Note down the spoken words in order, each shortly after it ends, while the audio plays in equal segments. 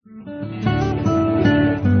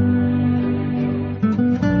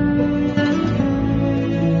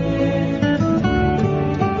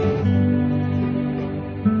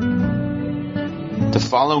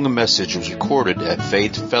following message was recorded at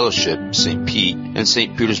Faith Fellowship St. Pete in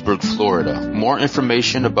St. Petersburg, Florida. More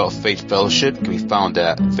information about Faith Fellowship can be found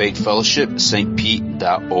at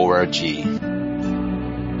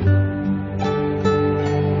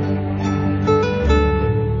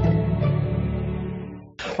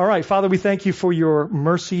All right, Father, we thank you for your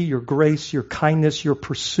mercy, your grace, your kindness, your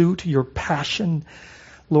pursuit, your passion,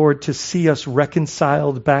 Lord, to see us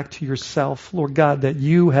reconciled back to yourself. Lord God, that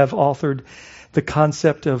you have authored the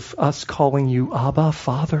concept of us calling you Abba,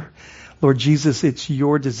 Father. Lord Jesus, it's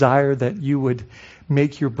your desire that you would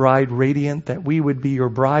make your bride radiant, that we would be your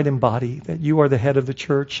bride and body, that you are the head of the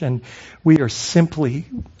church, and we are simply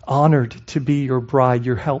honored to be your bride,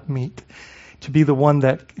 your helpmeet, to be the one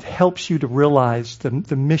that helps you to realize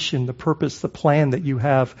the mission, the purpose, the plan that you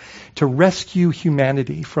have to rescue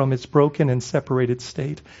humanity from its broken and separated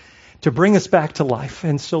state, to bring us back to life.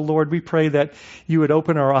 And so, Lord, we pray that you would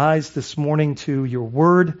open our eyes this morning to your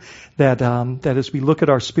word, that as we look at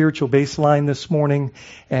our spiritual baseline this morning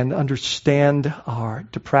and understand our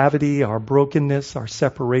depravity, our brokenness, our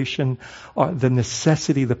separation, the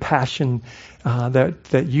necessity, the passion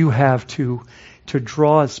that you have to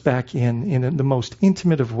draw us back in the most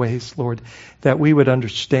intimate of ways, Lord, that we would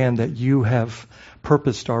understand that you have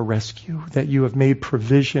purposed our rescue, that you have made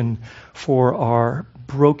provision for our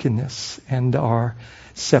brokenness and our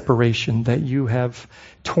separation, that you have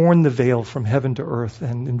torn the veil from heaven to earth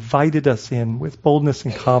and invited us in with boldness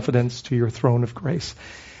and confidence to your throne of grace.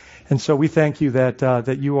 And so we thank you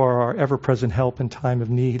that you are our ever-present help in time of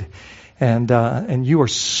need, and you are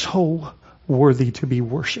so worthy to be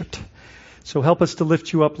worshipped. So help us to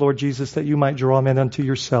lift you up, Lord Jesus, that you might draw men unto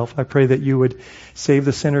yourself. I pray that you would save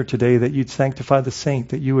the sinner today, that you'd sanctify the saint,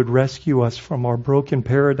 that you would rescue us from our broken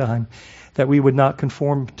paradigm, that we would not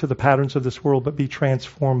conform to the patterns of this world, but be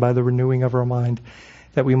transformed by the renewing of our mind,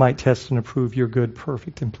 that we might test and approve your good,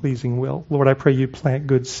 perfect, and pleasing will. Lord, I pray you plant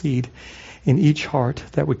good seed in each heart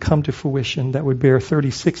that would come to fruition, that would bear 30,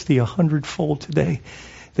 60, 100-fold today,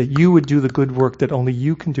 that you would do the good work that only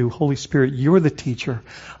you can do. Holy Spirit, you're the teacher.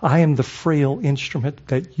 I am the frail instrument,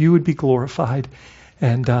 that you would be glorified,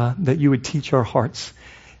 and that you would teach our hearts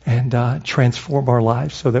and transform our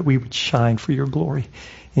lives so that we would shine for your glory.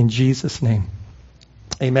 In Jesus' name,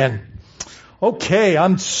 amen. Okay,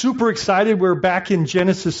 I'm super excited. We're back in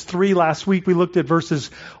Genesis 3. Last week we looked at verses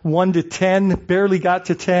 1 to 10, barely got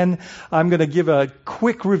to 10. I'm going to give a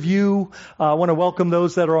quick review. I want to welcome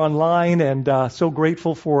those that are online, and so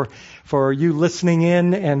grateful for you listening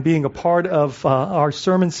in and being a part of our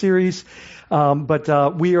sermon series.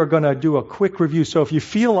 But we are going to do a quick review. So if you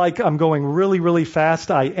feel like I'm going really, really fast,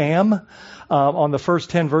 I am on the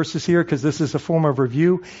first 10 verses here, because this is a form of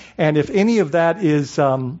review. And if any of that is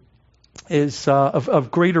of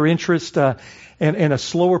greater interest and a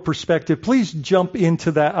slower perspective, please jump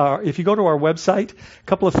into that. If you go to our website, a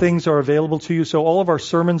couple of things are available to you. So all of our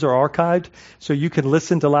sermons are archived, so you can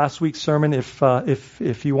listen to last week's sermon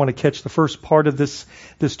if you want to catch the first part of this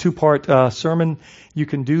two-part sermon. You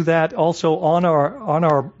can do that. Also on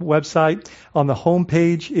our website, on the home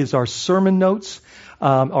page, is our sermon notes,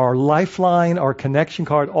 our lifeline, our connection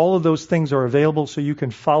card. All of those things are available, so you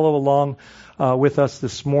can follow along with us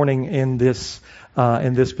this morning in this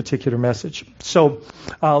particular message. So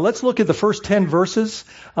let's look at the first 10 verses.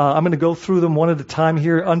 I'm going to go through them one at a time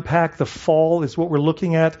here. Unpack the fall is what we're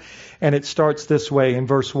looking at. And it starts this way in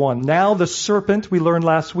verse 1. Now the serpent, we learned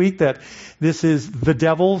last week that this is the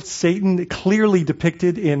devil, Satan, clearly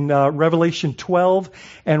depicted in Revelation 12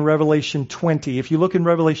 and Revelation 20. If you look in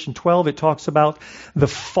Revelation 12, it talks about the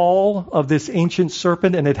fall of this ancient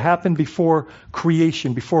serpent, and it happened before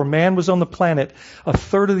creation. Before man was on the planet, a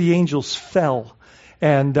third of the angels fell.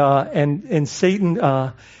 And Satan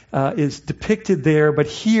is depicted there, but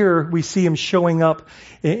here we see him showing up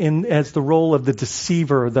as the role of the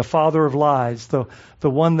deceiver, the father of lies, the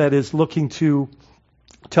one that is looking to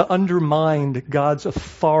undermine God's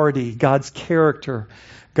authority, God's character,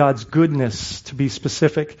 God's goodness, to be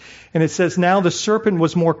specific. And it says, now the serpent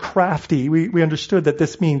was more crafty. We understood that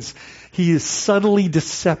this means he is subtly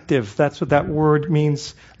deceptive. That's what that word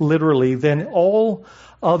means literally. Than all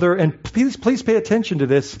other, and please pay attention to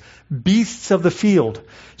this, beasts of the field.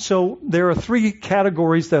 So there are three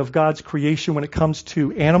categories of God's creation when it comes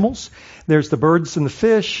to animals. There's the birds and the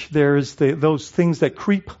fish, there's those things that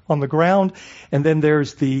creep on the ground, and then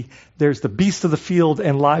there's the beasts of the field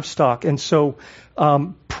and livestock. And so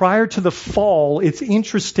prior to the fall, it's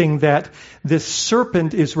interesting that this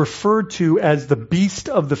serpent is referred to as the beast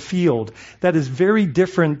of the field. That is very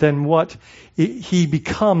different than what he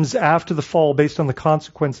becomes after the fall based on the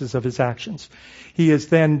consequences of his actions. He is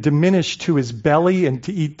then diminished to his belly and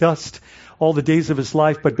to eat dust all the days of his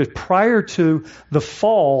life. But prior to the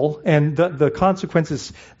fall and the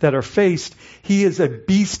consequences that are faced, he is a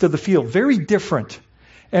beast of the field. Very different.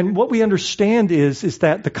 And what we understand is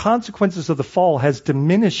that the consequences of the fall has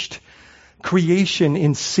diminished creation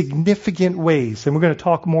in significant ways. And we're going to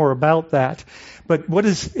talk more about that. But what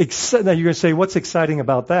is exciting? Now you're going to say, what's exciting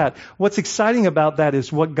about that? What's exciting about that is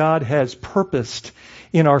what God has purposed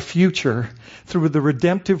in our future through the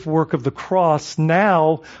redemptive work of the cross.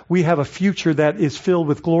 Now we have a future that is filled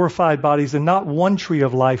with glorified bodies, and not one tree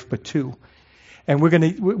of life, but two. And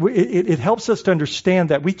it helps us to understand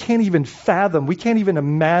that we can't even fathom, we can't even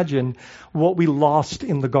imagine what we lost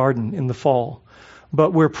in the garden in the fall.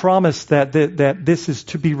 But we're promised that this is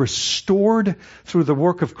to be restored through the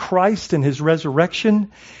work of Christ and his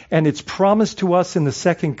resurrection. And it's promised to us in the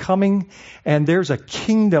second coming. And there's a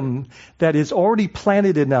kingdom that is already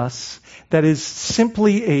planted in us that is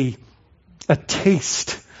simply a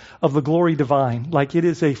taste of the glory divine. Like it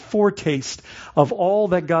is a foretaste of all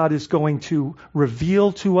that God is going to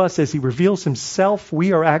reveal to us as he reveals himself.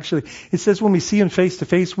 We are actually, it says when we see him face to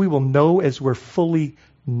face, we will know as we're fully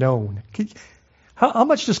known. How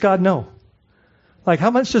much does God know? Like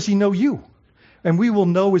how much does he know you? And we will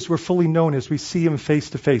know as we're fully known as we see him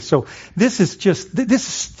face to face. So this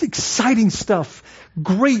is exciting stuff.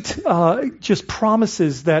 Great, just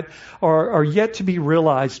promises that are yet to be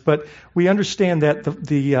realized. But we understand that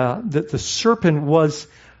the serpent was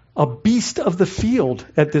a beast of the field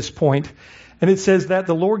at this point. And it says that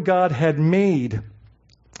the Lord God had made.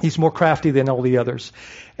 He's more crafty than all the others.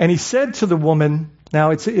 And he said to the woman,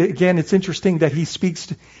 now it's interesting that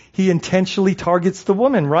he intentionally targets the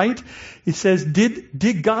woman, right? He says,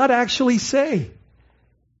 did God actually say,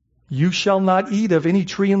 you shall not eat of any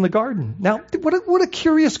tree in the garden? Now, what a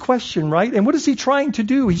curious question, right? And what is he trying to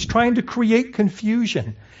do? He's trying to create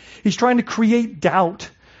confusion. He's trying to create doubt,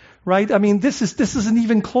 right? I mean, this isn't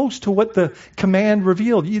even close to what the command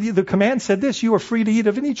revealed. The command said this, you are free to eat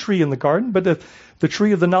of any tree in the garden, but the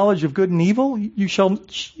tree of the knowledge of good and evil, you shall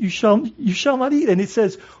not eat. And it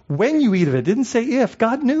says, when you eat of it. It didn't say if.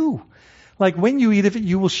 God knew. Like when you eat of it,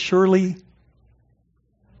 you will surely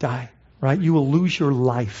die, right? You will lose your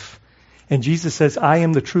life. And Jesus says, I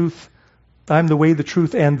am the truth. I am the way, the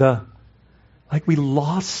truth, and we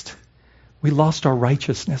lost our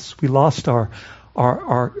righteousness. We lost our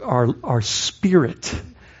spirit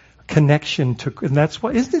connection to, and that's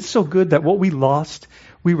why, isn't it so good that what we lost,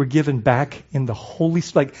 we were given back in the Holy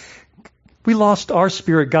Spirit. Like, we lost our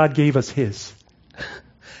spirit, God gave us his.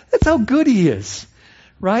 That's how good he is,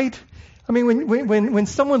 right? I mean, when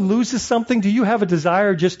someone loses something, do you have a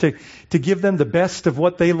desire just to give them the best of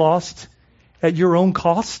what they lost at your own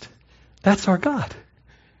cost? That's our God.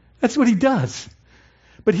 That's what he does.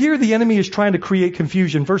 But here the enemy is trying to create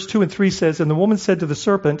confusion. Verse 2 and 3 says, and the woman said to the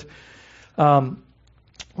serpent,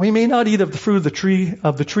 we may not eat of the fruit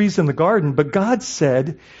of the trees in the garden, but God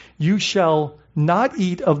said, you shall not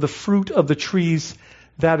eat of the fruit of the trees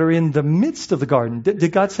that are in the midst of the garden.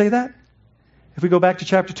 Did God say that? If we go back to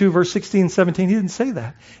chapter 2, verse 16 and 17, he didn't say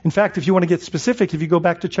that. In fact, if you want to get specific, if you go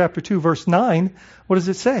back to chapter 2, verse 9, what does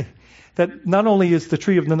it say? That not only is the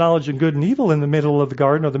tree of the knowledge of good and evil in the middle of the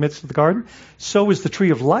garden or the midst of the garden, so is the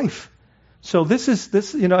tree of life. So this,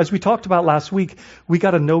 as we talked about last week, we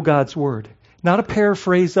got to know God's word. Not a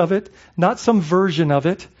paraphrase of it, not some version of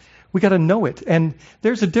it. We got to know it. And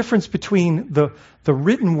there's a difference between the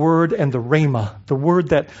written word and the rhema, the word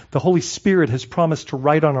that the Holy Spirit has promised to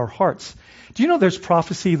write on our hearts. Do you know there's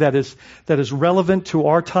prophecy that is relevant to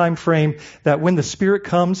our time frame, that when the Spirit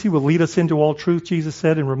comes, he will lead us into all truth, Jesus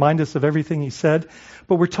said, and remind us of everything he said.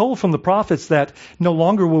 But we're told from the prophets that no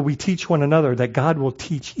longer will we teach one another, that God will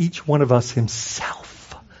teach each one of us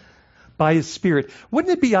himself by his Spirit.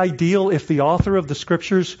 Wouldn't it be ideal if the author of the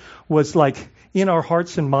Scriptures was like in our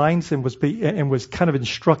hearts and minds and was kind of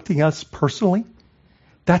instructing us personally?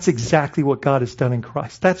 That's exactly what God has done in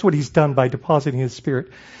Christ. That's what he's done by depositing his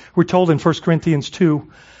Spirit. We're told in 1 Corinthians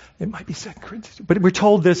 2, it might be 2 Corinthians, but we're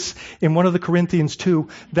told this in one of the Corinthians 2,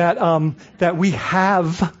 that we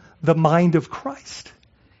have the mind of Christ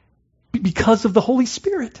because of the Holy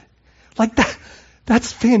Spirit. Like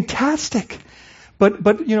that's fantastic.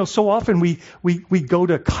 But so often we go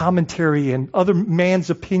to commentary and other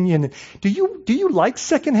man's opinion. Do you like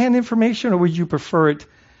secondhand information, or would you prefer it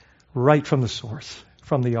right from the source?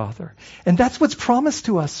 from the author. And that's what's promised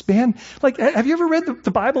to us, man. Like, have you ever read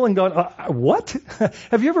the Bible and gone, what?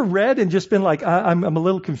 Have you ever read and just been like, I'm a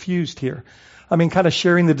little confused here? I mean, kind of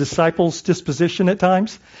sharing the disciples' disposition at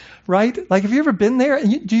times, right? Like, have you ever been there?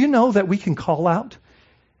 And do you know that we can call out?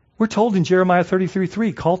 We're told in Jeremiah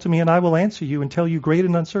 33:3, call to me and I will answer you and tell you great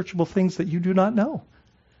and unsearchable things that you do not know.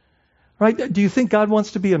 Right? Do you think God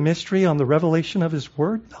wants to be a mystery on the revelation of his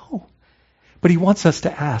word? No. But he wants us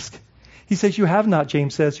to ask. He says, you have not,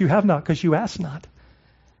 James says, you have not because you ask not.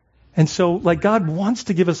 And so, like, God wants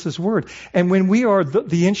to give us his word. And when we are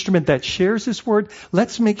the instrument that shares his word,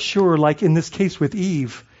 let's make sure, like in this case with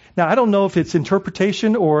Eve. Now, I don't know if it's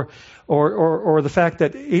interpretation or the fact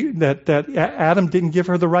that Adam didn't give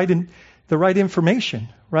her the right information,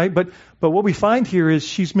 right? But what we find here is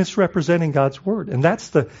she's misrepresenting God's word. And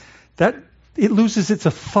that it loses its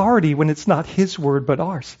authority when it's not his word but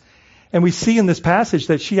ours. And we see in this passage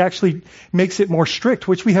that she actually makes it more strict,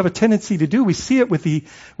 which we have a tendency to do. We see it with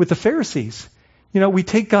the Pharisees. You know, we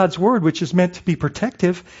take God's word, which is meant to be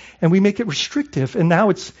protective, and we make it restrictive. And now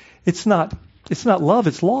it's not love,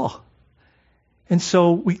 it's law. And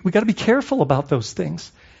so we got to be careful about those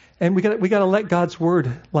things. And we got to let God's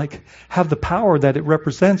word like have the power that it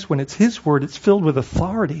represents. When it's his word, it's filled with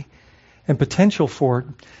authority and potential for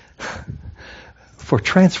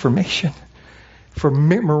transformation, for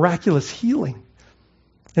miraculous healing.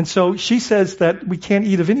 And so she says that we can't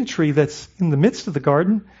eat of any tree that's in the midst of the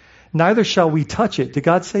garden, neither shall we touch it. Did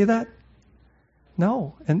God say that?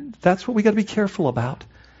 No. And that's what we got to be careful about.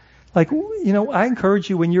 Like, you know, I encourage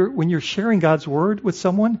you when you're sharing God's word with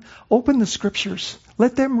someone, open the scriptures.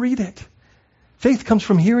 Let them read it. Faith comes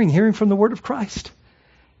from hearing from the word of Christ.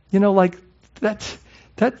 You know, like let's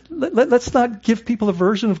not give people a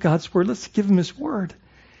version of God's word. Let's give them his word.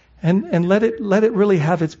 And let it really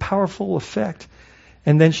have its powerful effect.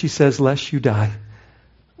 And then she says, lest you die,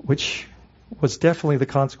 which was definitely the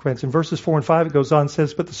consequence. In verses 4 and 5, it goes on and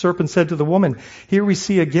says, but the serpent said to the woman, here we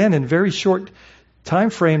see again in very short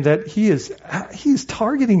time frame that he's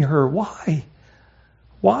targeting her.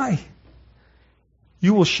 Why?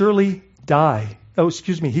 You will surely die. Oh,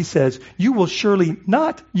 excuse me. He says, you will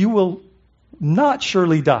not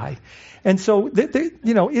surely die. And so,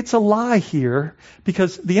 it's a lie here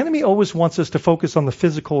because the enemy always wants us to focus on the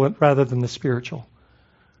physical rather than the spiritual.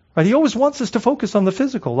 Right? He always wants us to focus on the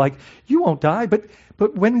physical, like you won't die. But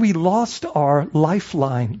when we lost our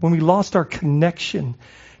lifeline, when we lost our connection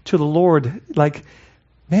to the Lord, like,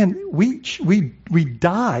 man, we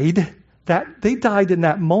died. They died in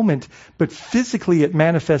that moment, but physically it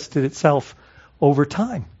manifested itself over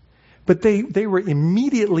time. But they were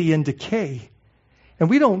immediately in decay. And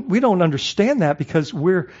we don't understand that because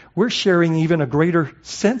we're sharing even a greater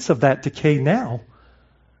sense of that decay now.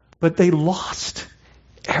 But they lost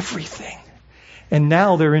everything. And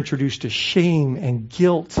now they're introduced to shame and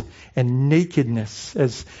guilt and nakedness.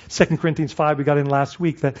 As 2 Corinthians 5 we got in last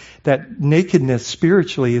week, that nakedness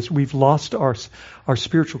spiritually is we've lost our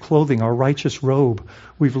spiritual clothing, our righteous robe.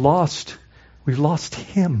 We've lost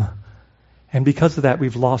him. And because of that,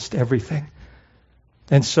 we've lost everything.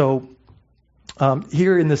 And so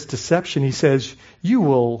here in this deception, he says, you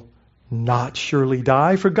will not surely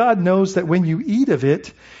die, for God knows that when you eat of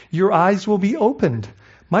it, your eyes will be opened.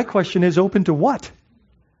 My question is, open to what?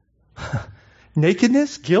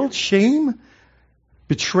 Nakedness, guilt, shame,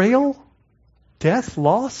 betrayal, death,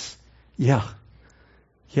 loss? Yeah.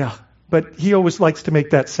 But he always likes to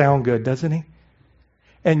make that sound good, doesn't he?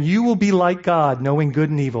 And you will be like God, knowing good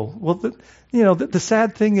and evil. Well, the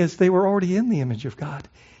sad thing is they were already in the image of God.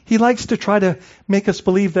 He likes to try to make us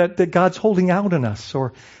believe that God's holding out on us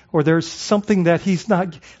or there's something that he's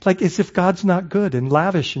not, like as if God's not good and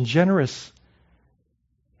lavish and generous.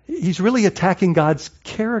 He's really attacking God's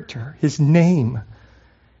character, his name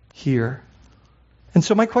here. And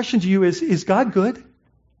so my question to you is God good?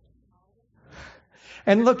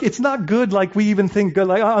 And look, it's not good like we even think good,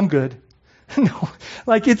 like, oh, I'm good. No,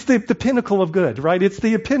 like it's the pinnacle of good, right? It's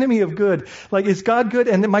the epitome of good. Like, is God good?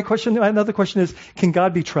 And then another question is, can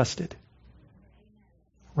God be trusted?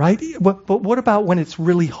 Right? But what about when it's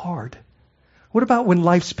really hard? What about when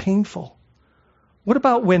life's painful? What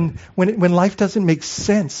about when life doesn't make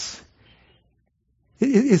sense?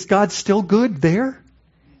 Is God still good there?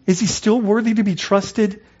 Is he still worthy to be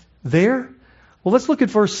trusted there? Well, let's look at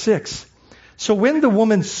verse 6. So when the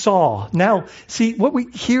woman saw, now, see, what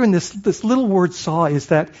we hear in this little word saw is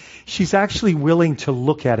that she's actually willing to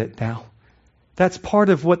look at it now. That's part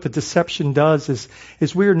of what the deception does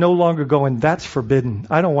is we're no longer going, that's forbidden.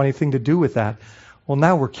 I don't want anything to do with that. Well,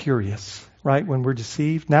 now we're curious, right? When we're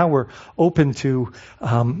deceived, now we're open to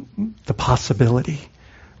the possibility,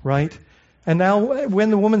 right? And now when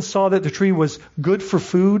the woman saw that the tree was good for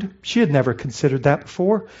food, she had never considered that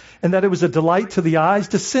before, and that it was a delight to the eyes.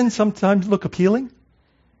 Does sin sometimes look appealing?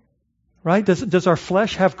 Right? Does our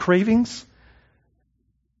flesh have cravings?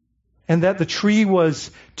 And that the tree was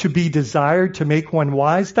to be desired to make one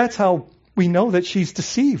wise? That's how we know that she's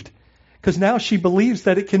deceived. Because now she believes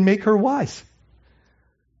that it can make her wise.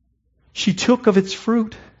 She took of its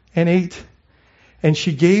fruit and ate, and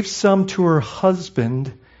she gave some to her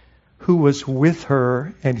husband who was with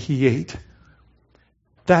her, and he ate.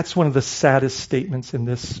 That's one of the saddest statements in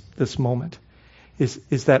this moment,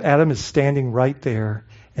 is that Adam is standing right there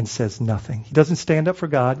and says nothing. He doesn't stand up for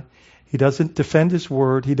God. He doesn't defend his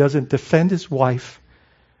word. He doesn't defend his wife.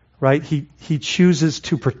 Right? He chooses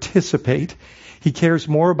to participate. He cares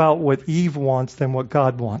more about what Eve wants than what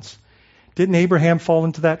God wants. Didn't Abraham fall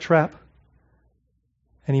into that trap?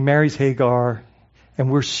 And he marries Hagar. And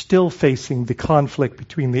we're still facing the conflict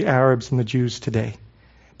between the Arabs and the Jews today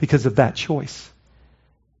because of that choice.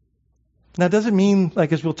 Now, does it mean,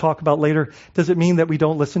 like as we'll talk about later, does it mean that we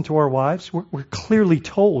don't listen to our wives? We're clearly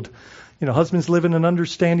told, husbands, live in an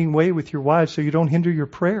understanding way with your wives so you don't hinder your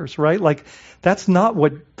prayers, right? Like, that's not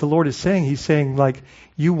what the Lord is saying. He's saying, like,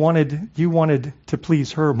 you wanted to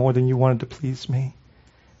please her more than you wanted to please me.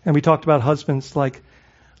 And we talked about husbands, like,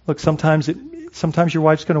 look, sometimes your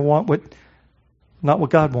wife's going to want not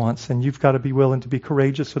what God wants, and you've got to be willing to be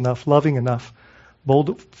courageous enough, loving enough,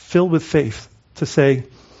 bold, filled with faith to say,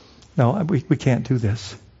 no, we can't do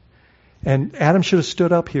this. And Adam should have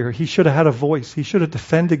stood up here. He should have had a voice. He should have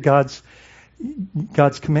defended God's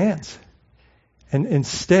commands. And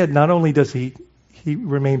instead, not only does he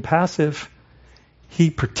remain passive,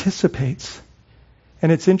 he participates.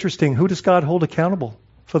 And it's interesting, who does God hold accountable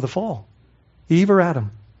for the fall? Eve or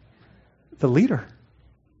Adam? The leader.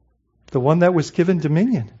 The one that was given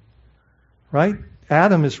dominion, right?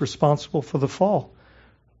 Adam is responsible for the fall.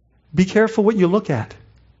 Be careful what you look at.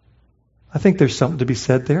 I think there's something to be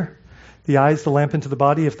said there. The eye is the lamp into the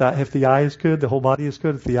body. If the eye is good, the whole body is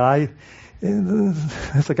good. If the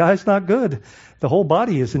eye's not good, the whole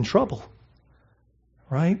body is in trouble,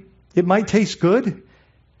 right? It might taste good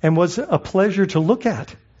and was a pleasure to look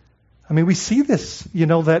at. I mean, we see this,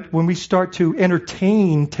 that when we start to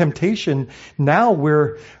entertain temptation, now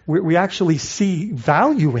we actually see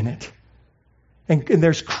value in it. And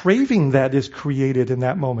there's craving that is created in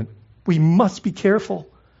that moment. We must be careful.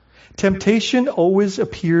 Temptation always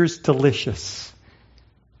appears delicious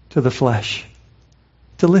to the flesh.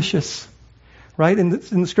 Delicious. Right? In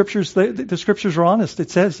the scriptures, the scriptures are honest.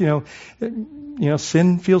 It says,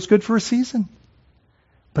 sin feels good for a season.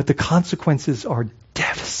 But the consequences are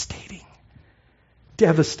devastating.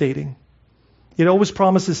 Devastating. It always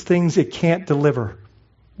promises things it can't deliver.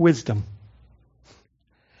 Wisdom.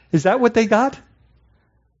 Is that what they got?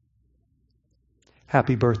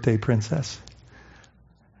 Happy birthday, princess.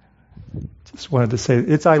 Just wanted to say,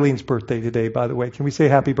 it's Eileen's birthday today, by the way. Can we say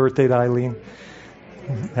happy birthday to Eileen?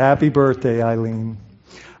 Happy birthday, Eileen.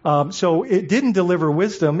 So it didn't deliver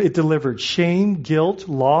wisdom. It delivered shame, guilt,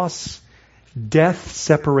 loss, death,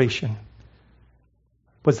 separation.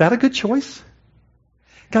 Was that a good choice?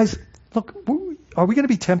 Guys, look, are we going to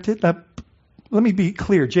be tempted? Let me be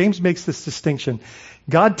clear. James makes this distinction.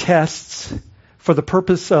 God tests for the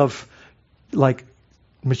purpose of,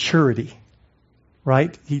 maturity,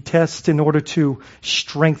 right? He tests in order to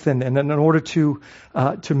strengthen and in order to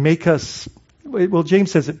make us, well,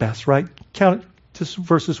 James says it best, right? Count just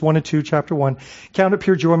verses 1 and 2, chapter 1. Count it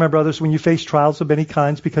pure joy, my brothers, when you face trials of many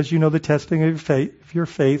kinds, because you know the testing of your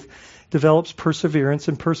faith develops perseverance,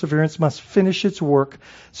 and perseverance must finish its work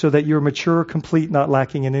so that you're mature, complete, not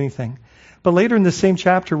lacking in anything. But later in the same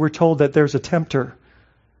chapter, we're told that there's a tempter.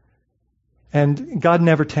 And God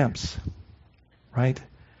never tempts, right?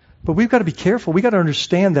 But we've got to be careful. We've got to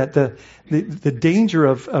understand that the danger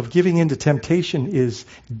of giving into temptation is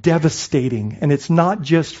devastating. And it's not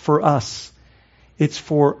just for us. It's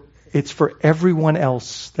for everyone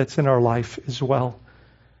else that's in our life as well.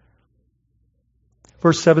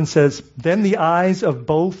 Verse 7 says, then the eyes of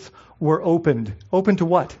both were opened. Open to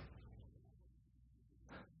what?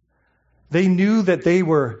 They knew that they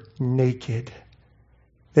were naked.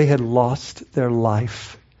 They had lost their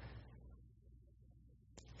life.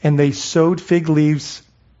 And they sewed fig leaves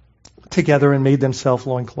together and made themselves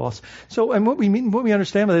loincloths. So, and what we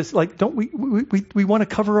understand by this, we want to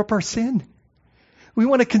cover up our sin. We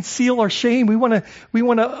want to conceal our shame. We want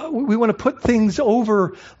to put things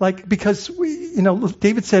over, because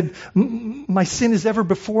David said, my sin is ever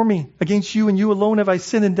before me. Against you and you alone have I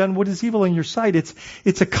sinned and done what is evil in your sight.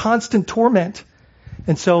 It's a constant torment.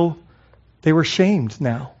 And so they were shamed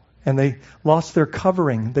now. And they lost their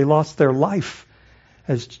covering. They lost their life,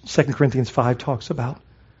 as 2 Corinthians 5 talks about.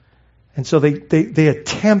 And so they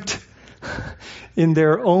attempt, in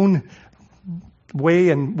their own way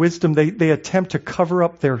and wisdom, they attempt to cover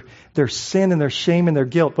up their sin and their shame and their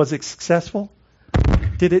guilt. Was it successful?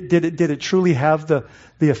 Did it truly have the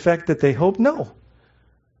effect that they hoped?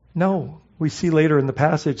 No. We see later in the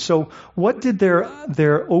passage. So what did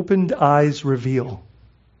their opened eyes reveal?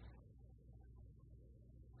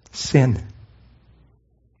 Sin.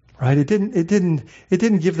 Right? It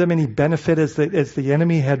didn't give them any benefit as the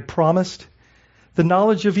enemy had promised. The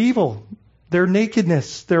knowledge of evil, their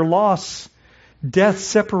nakedness, their loss, death,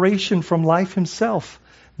 separation from life himself.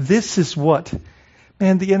 This is what,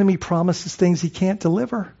 man, the enemy promises things he can't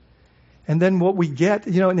deliver. And then what we get,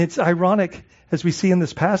 and it's ironic as we see in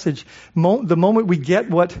this passage, the moment we get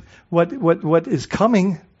what is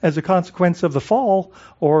coming as a consequence of the fall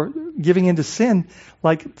or giving into sin,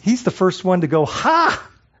 like he's the first one to go, ha!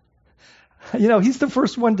 He's the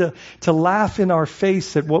first one to laugh in our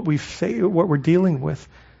face at what we're dealing with.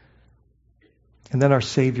 And then our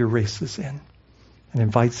Savior races in and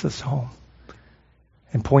invites us home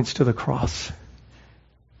and points to the cross,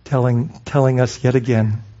 telling us yet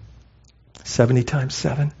again, 70 times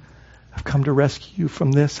 7, I've come to rescue you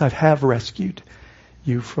from this. I have rescued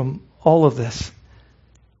you from all of this.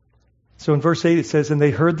 So in verse 8 it says, and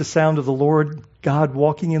they heard the sound of the Lord God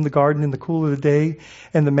walking in the garden in the cool of the day,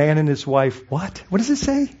 and the man and his wife, what? What does it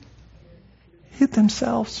say? Hid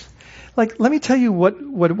themselves. Like, let me tell you what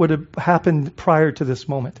would have happened prior to this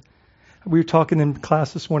moment. We were talking in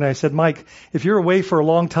class this morning. I said, Mike, if you're away for a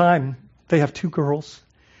long time, they have 2 girls,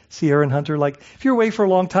 Sierra and Hunter. Like, if you're away for a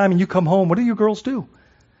long time and you come home, what do you girls do?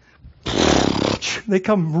 They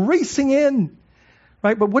come racing in,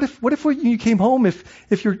 right? But what if when you came home,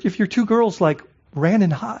 if your 2 girls like ran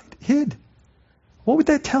and hid? What would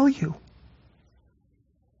that tell you?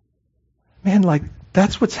 Man, like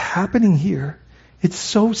that's what's happening here. It's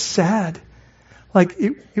so sad. Like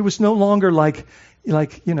it was no longer like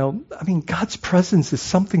God's presence is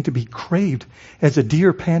something to be craved. As a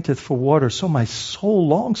deer panteth for water, so my soul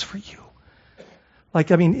longs for you.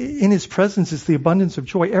 In His presence is the abundance of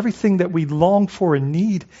joy. Everything that we long for and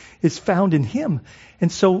need is found in Him. And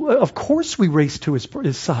so, of course, we race to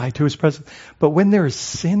His side, to His presence. But when there is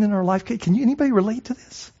sin in our life, can anybody relate to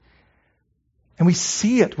this? And we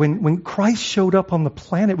see it when Christ showed up on the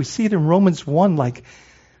planet. We see it in Romans 1, like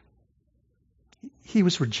He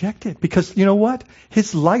was rejected. Because you know what?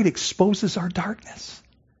 His light exposes our darkness.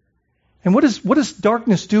 And what does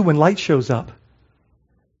darkness do when light shows up?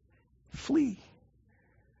 Flee.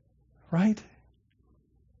 Right?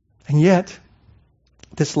 And yet,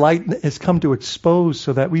 this light has come to expose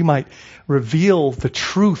so that we might reveal the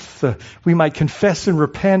truth. We might confess and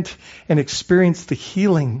repent and experience the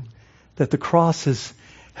healing that the cross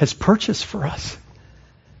has purchased for us.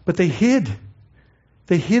 But they hid.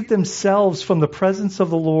 They hid themselves from the presence of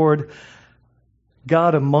the Lord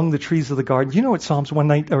God among the trees of the garden. You know what Psalms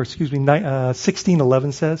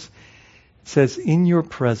 16:11 says? It says, in your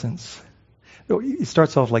presence. It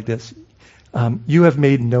starts off like this. You have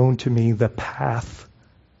made known to me the path,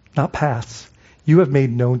 not paths. You have made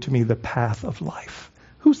known to me the path of life.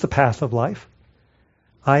 Who's the path of life?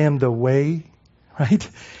 I am the way, right?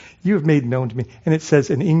 You have made known to me. And it says,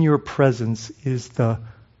 and in your presence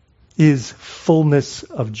is fullness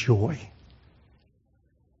of joy.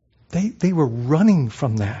 They were running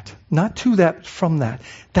from that, not to that, from that.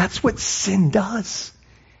 That's what sin does.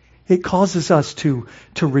 It causes us to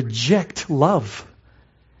reject love,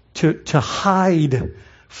 to hide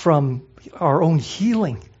from our own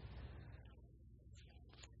healing.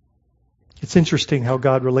 It's interesting how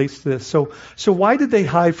God relates to this. So why did they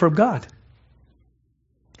hide from God?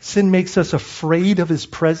 Sin makes us afraid of His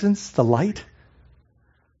presence, the light.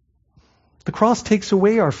 The cross takes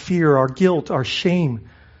away our fear, our guilt, our shame.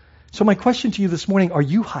 So my question to you this morning, are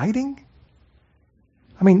you hiding?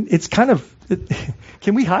 It's kind of,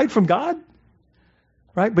 can we hide from God?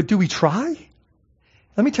 Right? But do we try?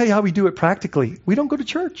 Let me tell you how we do it practically. We don't go to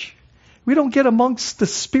church. We don't get amongst the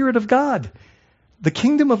Spirit of God, the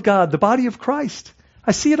kingdom of God, the body of Christ.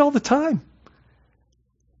 I see it all the time.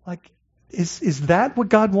 Is that what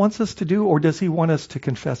God wants us to do? Or does He want us to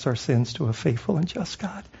confess our sins to a faithful and just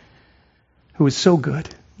God who is so good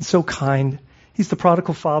and so kind? He's the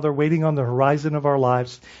prodigal father waiting on the horizon of our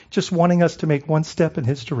lives, just wanting us to make one step in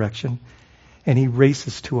His direction. And He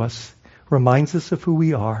races to us, reminds us of who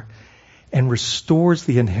we are, and restores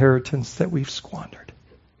the inheritance that we've squandered.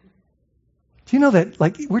 Do you know that,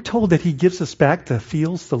 we're told that He gives us back the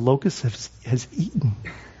fields the locust has eaten?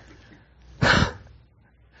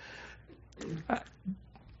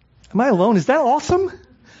 Am I alone? Is that awesome?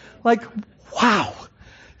 Like, wow.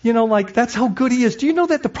 You know, like, that's how good he is. Do you know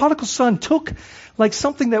that the prodigal son took, like,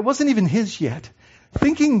 something that wasn't even his yet,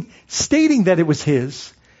 stating that it was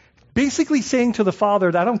his, basically saying to the father,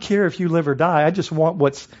 I don't care if you live or die, I just want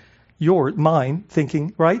what's mine,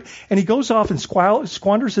 thinking, right? And he goes off and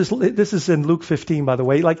squanders this is in Luke 15, by the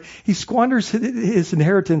way, like, he squanders his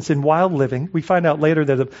inheritance in wild living. We find out later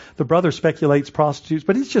that the brother speculates prostitutes,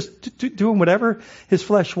 but he's just doing whatever his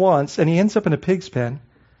flesh wants, and he ends up in a pig's pen.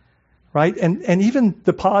 Right? And even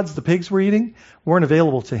the pods the pigs were eating weren't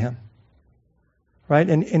available to him. Right?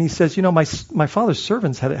 And he says, you know, my father's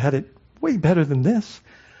servants had it way better than this.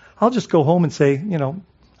 I'll just go home and say, you know,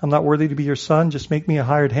 I'm not worthy to be your son. Just make me a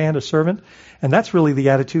hired hand, a servant. And that's really the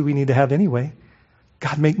attitude we need to have anyway.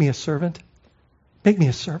 God, make me a servant. Make me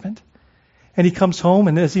a servant. And he comes home,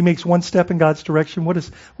 and as he makes one step in God's direction, what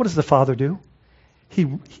does the father do?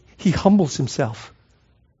 He humbles himself.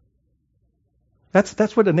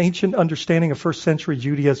 That's what an ancient understanding of first century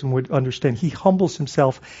Judaism would understand. He humbles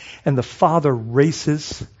himself, and the Father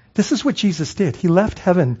races. This is what Jesus did. He left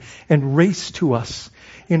heaven and raced to us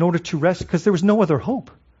in order to rest, because there was no other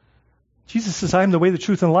hope. Jesus says, I am the way, the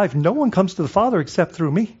truth, and life. No one comes to the Father except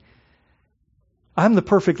through me. I'm the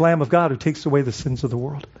perfect Lamb of God who takes away the sins of the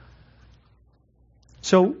world.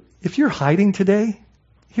 So if you're hiding today,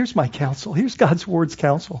 here's my counsel. Here's God's word's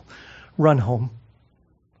counsel. Run home.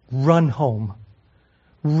 Run home.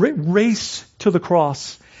 Race to the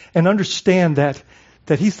cross and understand that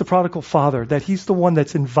he's the prodigal father, that he's the one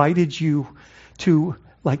that's invited you to,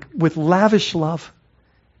 like, with lavish love,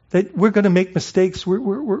 that we're going to make mistakes.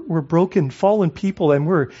 We're broken, fallen people, and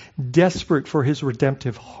we're desperate for his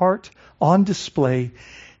redemptive heart on display,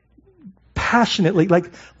 passionately,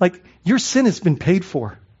 like your sin has been paid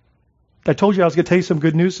for. I told you I was going to tell you some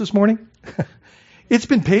good news this morning. It's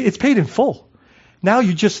been paid. It's paid in full. Now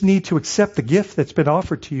you just need to accept the gift that's been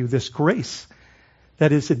offered to you, this grace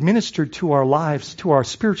that is administered to our lives, to our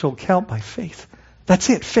spiritual account by faith. That's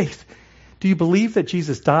it, faith. Do you believe that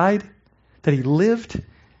Jesus died, that he lived,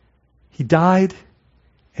 he died,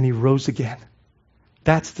 and he rose again?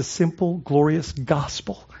 That's the simple, glorious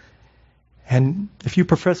gospel. And if you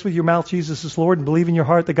profess with your mouth Jesus is Lord and believe in your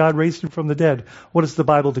heart that God raised him from the dead, what does the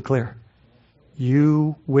Bible declare?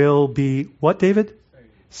 You will be, what, David?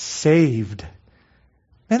 Saved.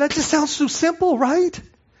 Man, that just sounds so simple, right?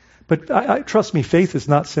 But I trust me, faith is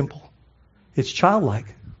not simple. It's childlike,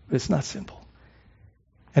 but it's not simple.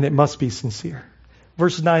 And it must be sincere.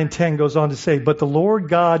 Verses 9 and 10 goes on to say, but the Lord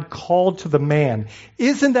God called to the man.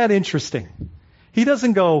 Isn't that interesting? He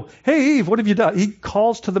doesn't go, hey, Eve, what have you done? He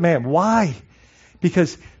calls to the man. Why?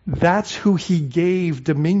 Because that's who he gave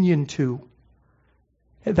dominion to.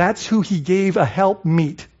 That's who he gave a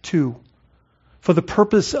helpmeet to. For the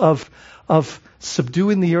purpose of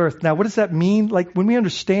subduing the earth. Now, what does that mean? Like, when we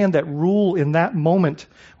understand that rule in that moment,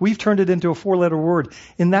 we've turned it into a 4-letter word.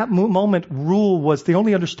 In that moment, rule was, the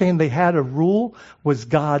only understanding they had of rule was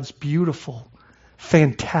God's beautiful,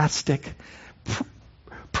 fantastic,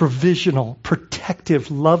 provisional, protective,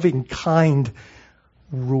 loving, kind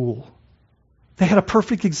rule. They had a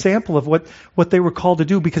perfect example of what they were called to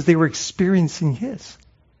do because they were experiencing his.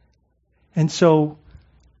 And so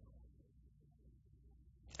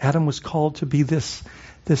Adam was called to be this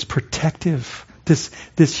protective,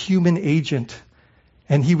 this human agent.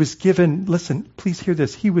 And he was given, listen, please hear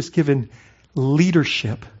this, he was given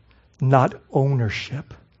leadership, not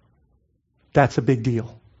ownership. That's a big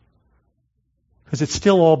deal. Because it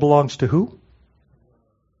still all belongs to who?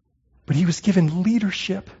 But he was given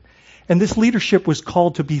leadership. And this leadership was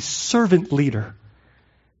called to be servant leader.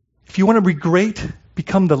 If you want to be great,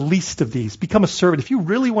 become the least of these. Become a servant. If you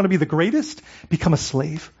really want to be the greatest, become a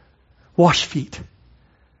slave. Wash feet.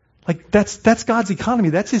 Like, that's God's economy.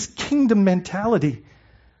 That's his kingdom mentality.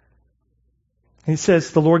 And he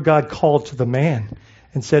says, the Lord God called to the man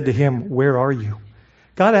and said to him, where are you?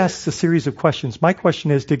 God asks a series of questions. My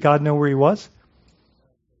question is, did God know where he was?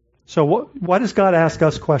 So why does God ask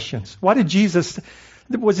us questions? Why did Jesus,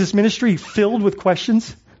 was his ministry filled with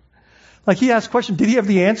questions? Like, he asked questions. Did he have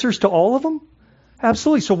the answers to all of them?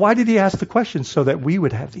 Absolutely. So why did he ask the questions? So that we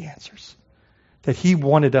would have the answers that he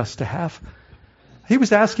wanted us to have. He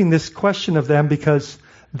was asking this question of them because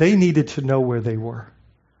they needed to know where they were.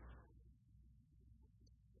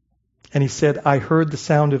 And he said, I heard the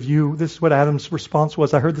sound of you. This is what Adam's response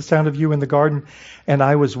was. I heard the sound of you in the garden, and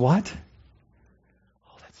I was what?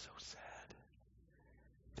 Oh, that's so sad.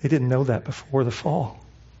 They didn't know that before the fall.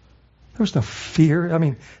 There was no fear. I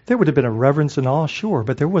mean, there would have been a reverence and awe, sure,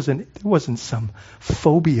 but there wasn't some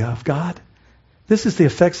phobia of God. This is the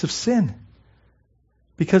effects of sin.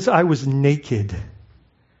 Because I was naked,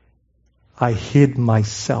 I hid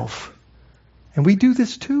myself. And we do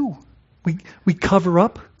this too. We cover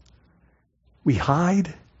up. We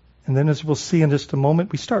hide. And then, as we'll see in just a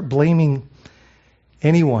moment, we start blaming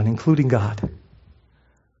anyone, including God.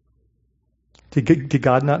 Did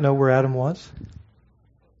God not know where Adam was?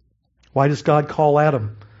 Why does God call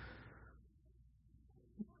Adam?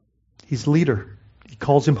 He's leader. He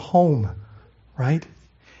calls him home, right?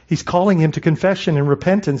 He's calling him to confession and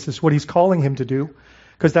repentance is what he's calling him to do,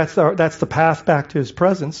 because that's the path back to his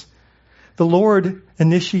presence. The Lord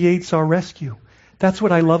initiates our rescue. That's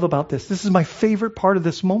what I love about this. This is my favorite part of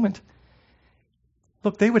this moment.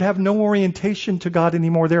 Look, they would have no orientation to God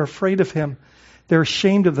anymore. They're afraid of him. They're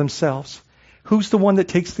ashamed of themselves. Who's the one that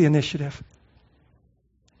takes the initiative?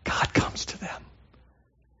 God comes to them.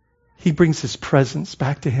 He brings his presence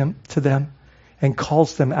back to them and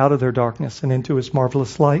calls them out of their darkness and into his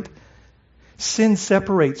marvelous light. Sin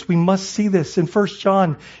separates. We must see this in 1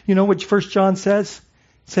 John. You know what 1 John says?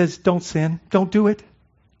 It says, don't sin. Don't do it.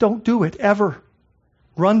 Don't do it ever.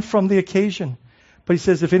 Run from the occasion. But he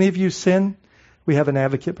says, if any of you sin, we have an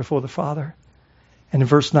advocate before the Father. And in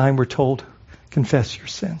verse 9 we're told, confess your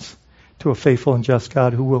sins to a faithful and just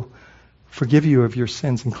God who will forgive you of your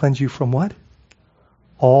sins and cleanse you from what?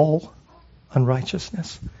 All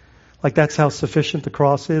unrighteousness. Like that's how sufficient the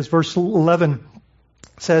cross is. Verse 11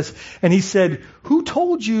 says, and he said, who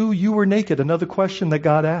told you you were naked? Another question that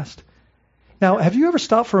God asked. Now, have you ever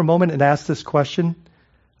stopped for a moment and asked this question,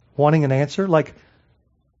 wanting an answer? Like,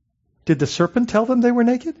 did the serpent tell them they were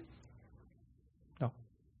naked? No.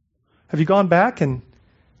 Have you gone back and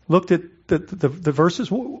looked at the verses?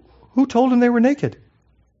 Who told them they were naked?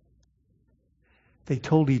 They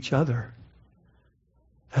told each other.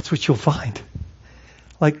 That's what you'll find.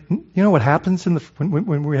 Like, you know what happens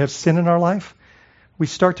when we have sin in our life? We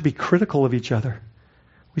start to be critical of each other.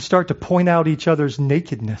 We start to point out each other's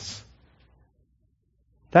nakedness.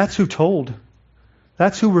 That's who told.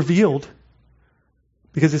 That's who revealed.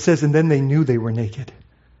 Because it says, and then they knew they were naked.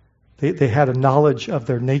 They had a knowledge of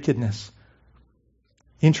their nakedness.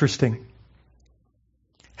 Interesting.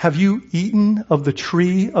 Have you eaten of the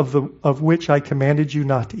tree of which I commanded you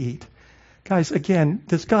not to eat? Guys, again,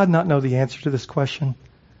 does God not know the answer to this question?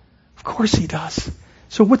 Of course he does.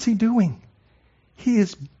 So what's he doing? He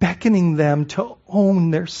is beckoning them to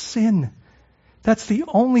own their sin. That's the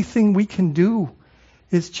only thing we can do,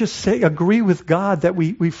 is just agree with God that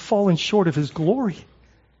we've fallen short of his glory.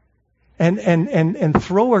 And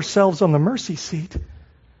throw ourselves on the mercy seat.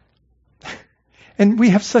 And we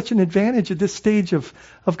have such an advantage at this stage of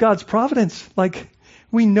God's providence. Like,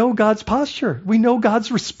 we know God's posture. We know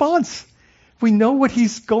God's response. We know what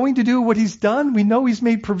he's going to do, what he's done. We know he's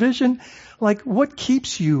made provision. Like, what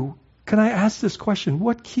keeps you? Can I ask this question?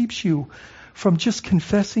 What keeps you from just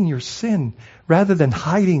confessing your sin rather than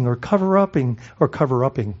hiding or cover-upping?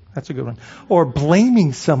 That's a good one. Or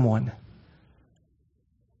blaming someone.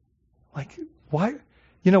 Like, why?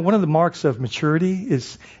 You know, one of the marks of maturity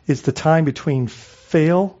is the time between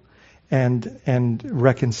fail and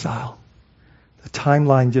reconcile. The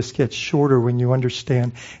timeline just gets shorter when you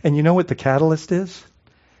understand. And you know what the catalyst is?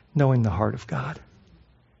 Knowing the heart of God.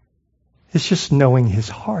 It's just knowing his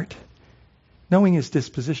heart. Knowing his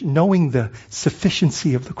disposition. Knowing the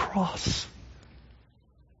sufficiency of the cross.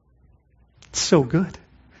 It's so good.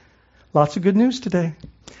 Lots of good news today.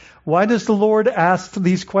 Why does the Lord ask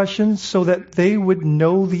these questions? So that they would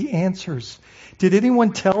know the answers. Did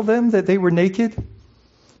anyone tell them that they were naked?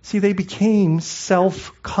 See, they became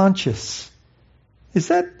self-conscious. Is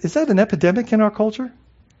that an epidemic in our culture?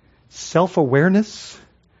 Self-awareness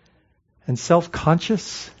and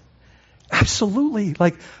self-conscious? Absolutely.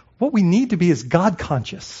 Like, what we need to be is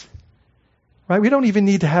God-conscious. Right? We don't even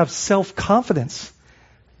need to have self-confidence.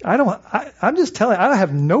 I'm just telling you, I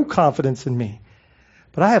have no confidence in me.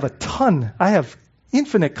 But I have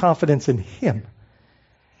infinite confidence in him.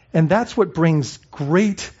 And that's what brings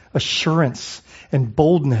great assurance and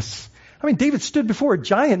boldness. I mean, David stood before a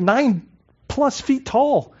giant 9+ feet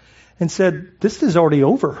tall and said, this is already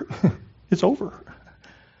over. It's over.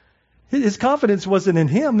 His confidence wasn't in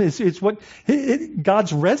him. It's what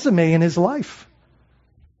God's resume in his life.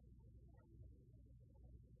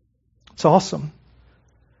 It's awesome.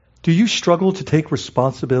 Do you struggle to take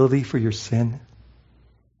responsibility for your sin?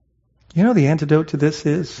 You know the antidote to this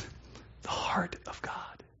is the heart of God.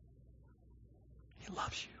 He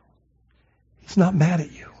loves you. He's not mad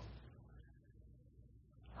at you.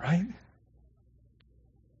 Right?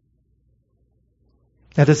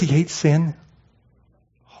 Now, does he hate sin?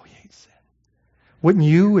 Oh, he hates sin. Wouldn't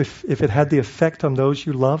you, if it had the effect on those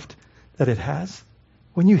you loved that it has?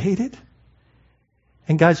 Wouldn't you hate it?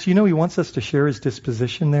 And guys, you know he wants us to share his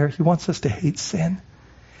disposition there? He wants us to hate sin.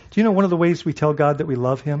 Do you know one of the ways we tell God that we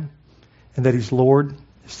love him and that he's Lord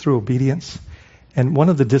is through obedience? And one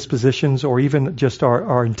of the dispositions, or even just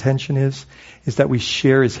our intention is that we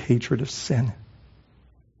share his hatred of sin.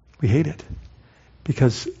 We hate it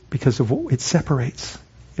because of what it separates.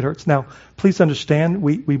 It hurts. Now, please understand,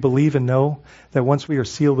 we believe and know that once we are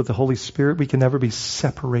sealed with the Holy Spirit, we can never be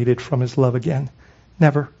separated from his love again.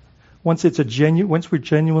 Never. Once we're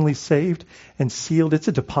genuinely saved and sealed, it's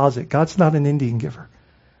a deposit. God's not an Indian giver.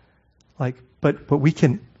 But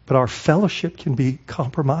our fellowship can be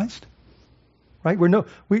compromised. Right?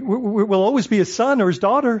 We'll always be his son or his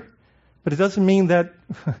daughter, but it doesn't mean that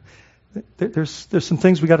there's some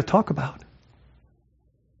things we got to talk about.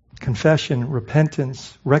 Confession,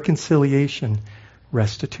 repentance, reconciliation,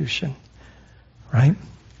 restitution. Right?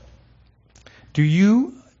 Do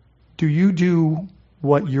you do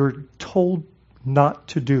what you're told not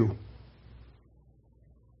to do?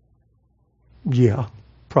 Yeah,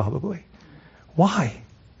 probably. Why?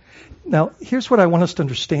 Now, here's what I want us to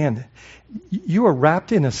understand. You are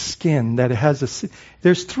wrapped in a skin that has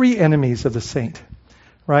there's three enemies of the saint,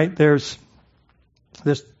 right? There's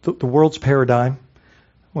the world's paradigm,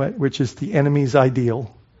 which is the enemy's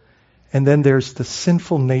ideal. And then there's the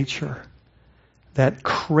sinful nature that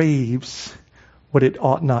craves what it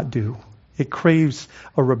ought not do. It craves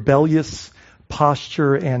a rebellious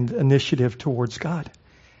posture and initiative towards God.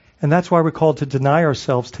 And that's why we're called to deny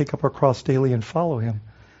ourselves, take up our cross daily, and follow him.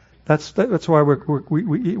 That's why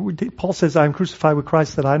Paul says, I am crucified with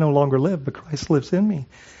Christ, that I no longer live, but Christ lives in me.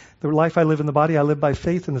 The life I live in the body, I live by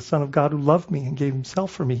faith in the Son of God who loved me and gave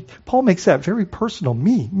himself for me. Paul makes that very personal.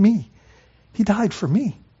 Me. He died for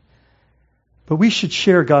me. But we should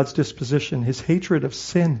share God's disposition, his hatred of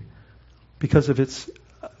sin, because of its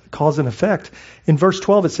cause and effect. In verse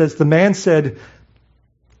 12 it says, the man said,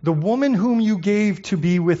 the woman whom you gave to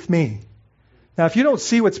be with me. Now, if you don't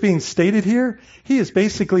see what's being stated here, he is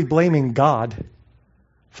basically blaming God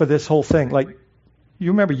for this whole thing. Like,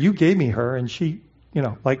 you remember, you gave me her, and she,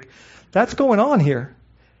 that's going on here.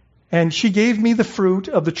 And she gave me the fruit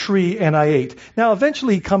of the tree, and I ate. Now,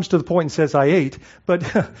 eventually he comes to the point and says, I ate, but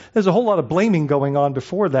there's a whole lot of blaming going on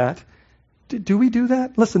before that. Do we do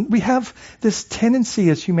that? Listen, we have this tendency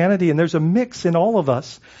as humanity, and there's a mix in all of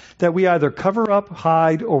us, that we either cover up,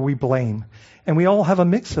 hide, or we blame. And we all have a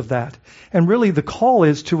mix of that. And really the call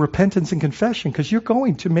is to repentance and confession, because you're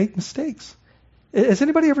going to make mistakes. Has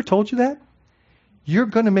anybody ever told you that? You're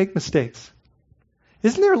going to make mistakes.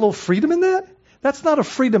 Isn't there a little freedom in that? That's not a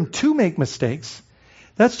freedom to make mistakes.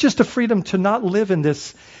 That's just a freedom to not live in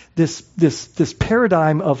this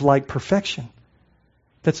paradigm of like perfection.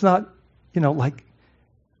 That's not,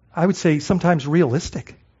 I would say sometimes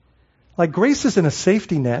realistic. Like, grace isn't a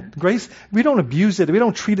safety net. Grace, we don't abuse it. We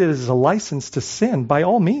don't treat it as a license to sin, by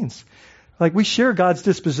all means. Like, we share God's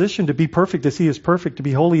disposition to be perfect as he is perfect, to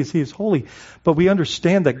be holy as he is holy. But we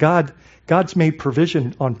understand that God's made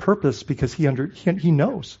provision on purpose because he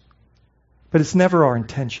knows. But it's never our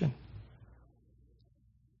intention.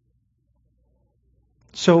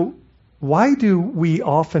 So, why do we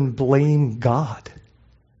often blame God?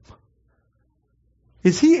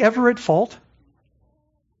 Is he ever at fault?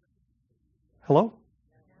 Hello?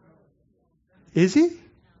 Is he?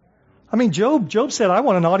 I mean, Job said, I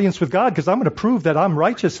want an audience with God because I'm going to prove that I'm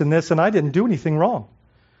righteous in this and I didn't do anything wrong.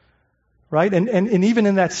 Right? And even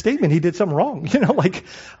in that statement, he did something wrong.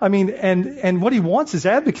 And what he wants is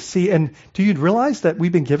advocacy. And do you realize that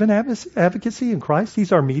we've been given advocacy in Christ?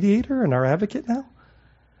 He's our mediator and our advocate now.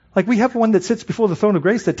 Like, we have one that sits before the throne of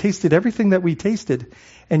grace that tasted everything that we tasted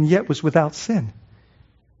and yet was without sin.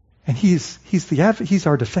 And he's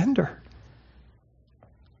our defender.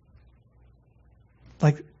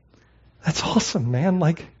 Like, that's awesome, man.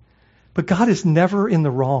 But God is never in the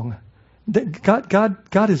wrong.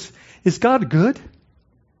 God is God good?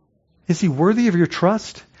 Is he worthy of your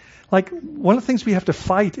trust? Like, one of the things we have to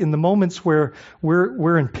fight in the moments where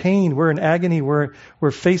we're in pain, we're in agony, we're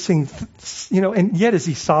facing, and yet is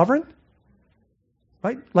he sovereign?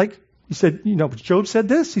 Right? Like you said, Job said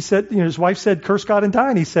this. He said, his wife said, curse God and die.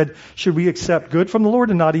 And he said, should we accept good from the Lord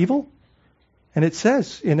and not evil? And it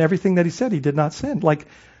says in everything that he said, he did not sin. Like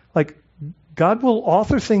God will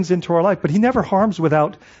author things into our life, but he never harms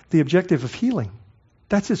without the objective of healing.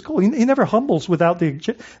 That's his goal. He never humbles without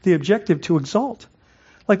the objective to exalt.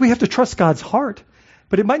 Like, we have to trust God's heart,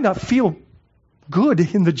 but it might not feel good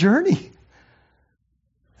in the journey,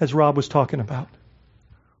 as Rob was talking about.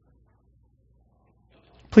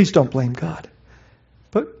 Please don't blame God.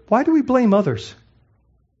 But why do we blame others?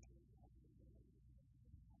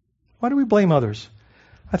 Why do we blame others?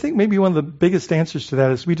 I think maybe one of the biggest answers to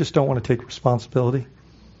that is we just don't want to take responsibility.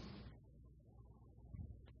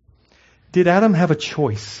 Did Adam have a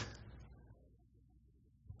choice?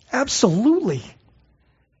 Absolutely.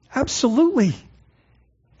 Absolutely.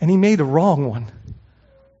 And he made a wrong one.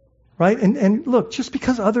 Right? And look, just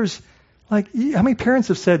because others, like, how many parents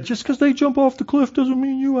have said, just because they jump off the cliff doesn't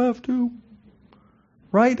mean you have to?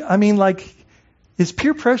 Right? I mean, like, is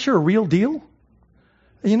peer pressure a real deal?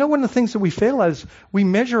 You know, one of the things that we fail at is we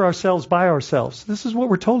measure ourselves by ourselves. This is what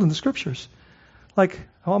we're told in the scriptures. Like,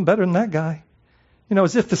 oh, I'm better than that guy. You know,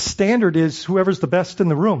 as if the standard is whoever's the best in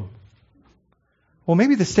the room. Well,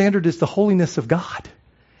 maybe the standard is the holiness of God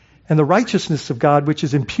and the righteousness of God, which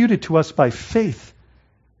is imputed to us by faith.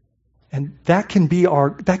 And that can be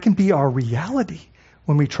our reality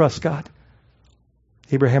when we trust God.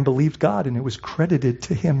 Abraham believed God, and it was credited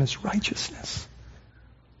to him as righteousness.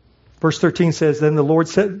 Verse 13 says, then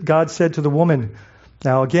God said to the woman,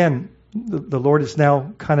 now again, the Lord is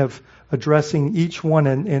now kind of addressing each one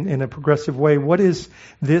in a progressive way. What is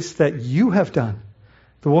this that you have done?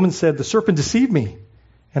 The woman said, the serpent deceived me,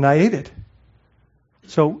 and I ate it.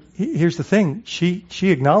 So here's the thing. She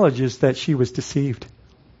acknowledges that she was deceived.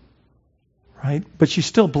 Right? But she's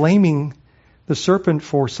still blaming the serpent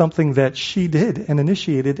for something that she did and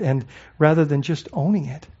initiated, and rather than just owning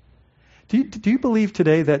it. Do you believe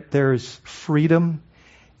today that there's freedom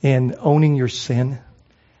in owning your sin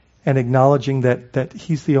and acknowledging that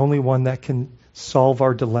He's the only one that can solve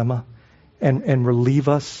our dilemma and relieve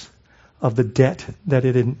us of the debt that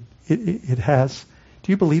it has?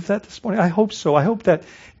 Do you believe that this morning? I hope so. I hope that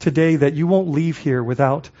today that you won't leave here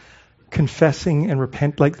without confessing and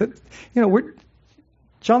repent. Like that, you know,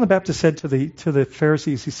 John the Baptist said to the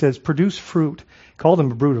Pharisees, he says, produce fruit. He called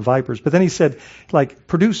them a brood of vipers. But then he said, like,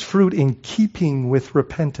 produce fruit in keeping with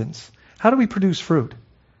repentance. How do we produce fruit?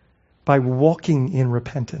 By walking in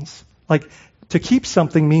repentance. Like, to keep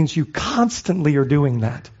something means you constantly are doing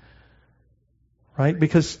that. Right?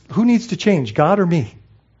 Because who needs to change, God or me?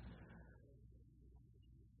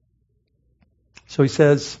 So he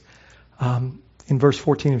says, in verse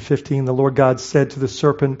 14 and 15, the Lord God said to the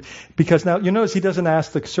serpent, because now you notice he doesn't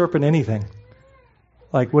ask the serpent anything.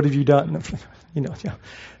 Like, what have you done?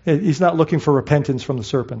 He's not looking for repentance from the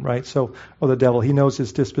serpent, right? So, or the devil. He knows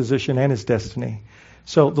his disposition and his destiny.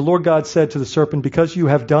 So the Lord God said to the serpent, because you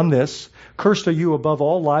have done this, cursed are you above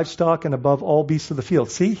all livestock and above all beasts of the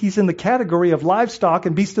field. See, he's in the category of livestock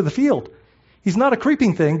and beasts of the field. He's not a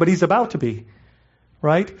creeping thing, but he's about to be.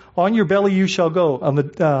 Right? On your belly you shall go, and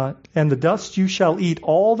the dust you shall eat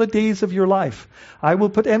all the days of your life. I will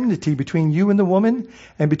put enmity between you and the woman,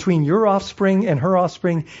 and between your offspring and her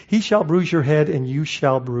offspring. He shall bruise your head, and you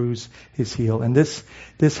shall bruise his heel. And this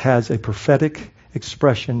has a prophetic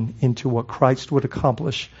expression into what Christ would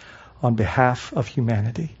accomplish on behalf of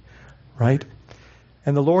humanity. Right?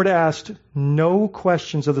 And the Lord asked no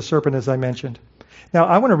questions of the serpent, as I mentioned. Now,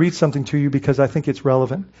 I want to read something to you because I think it's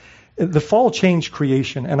relevant. The fall changed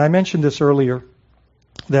creation, and I mentioned this earlier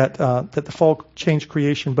that the fall changed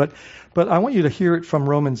creation, but I want you to hear it from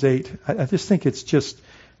Romans 8. I just think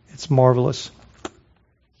it's marvelous.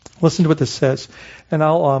 Listen to what this says, and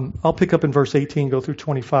I'll pick up in verse 18, go through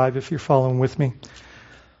 25 if you're following with me.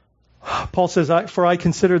 Paul says, for I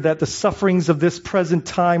consider that the sufferings of this present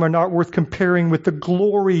time are not worth comparing with the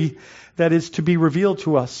glory that is to be revealed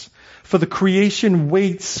to us. For the creation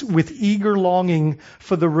waits with eager longing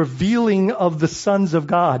for the revealing of the sons of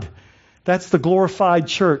God. That's the glorified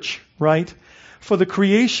church, right? For the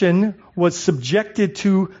creation was subjected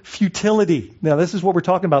to futility. Now, this is what we're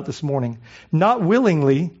talking about this morning. Not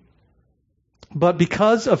willingly, but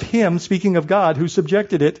because of Him, speaking of God, who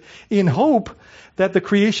subjected it, in hope that the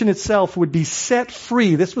creation itself would be set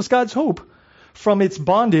free. This was God's hope, from its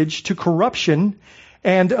bondage to corruption,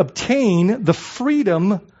 and obtain the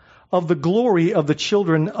freedom of the glory of the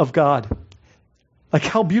children of God. Like,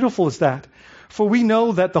 how beautiful is that? For we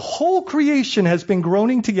know that the whole creation has been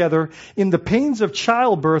groaning together in the pains of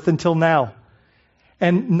childbirth until now.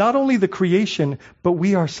 And not only the creation, but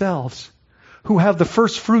we ourselves, who have the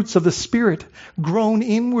first fruits of the Spirit, groan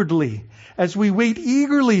inwardly as we wait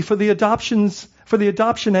eagerly for the adoption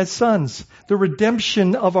as sons, the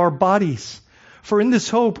redemption of our bodies. For in this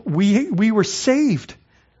hope we were saved.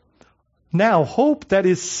 Now, hope that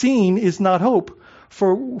is seen is not hope,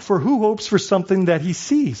 for who hopes for something that he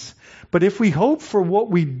sees? But if we hope for what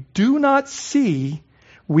we do not see,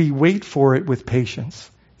 we wait for it with patience.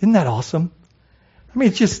 Isn't that awesome? I mean,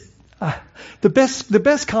 it's just the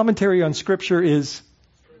best commentary on Scripture is.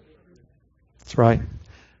 That's right.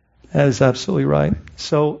 That is absolutely right.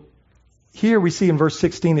 So, here we see in verse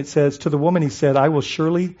 16, it says, to the woman he said, I will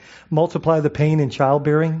surely multiply the pain in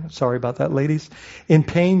childbearing. Sorry about that, ladies. In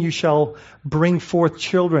pain you shall bring forth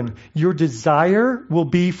children. Your desire will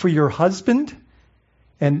be for your husband.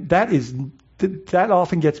 And that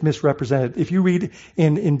often gets misrepresented. If you read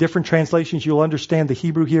in different translations, you'll understand the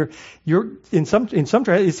Hebrew here. In some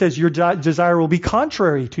it says your desire will be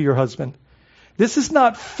contrary to your husband. This is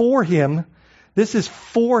not for him. This is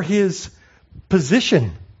for his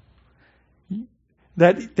position.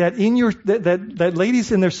 That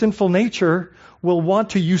ladies in their sinful nature will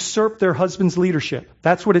want to usurp their husband's leadership.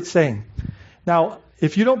 That's what it's saying. Now,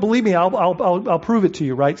 if you don't believe me, I'll prove it to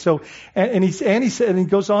you, right? So, and he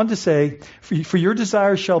goes on to say, for your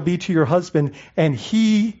desire shall be to your husband, and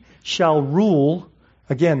he shall rule,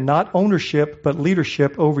 again, not ownership, but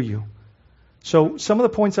leadership over you. So some of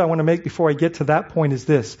the points I want to make before I get to that point is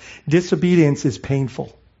this. Disobedience is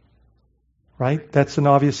painful, right? That's an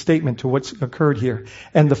obvious statement to what's occurred here.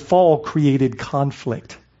 And the fall created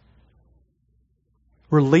conflict.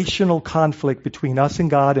 Relational conflict between us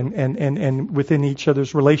and God and within each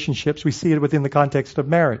other's relationships. We see it within the context of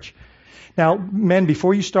marriage. Now, men,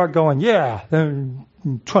 before you start going,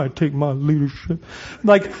 try to take my leadership.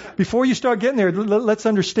 Like, before you start getting there, let's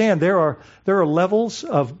understand there are levels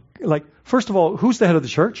of, like, first of all, who's the head of the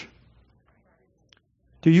church?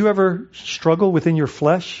 Do you ever struggle within your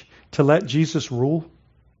flesh to let Jesus rule?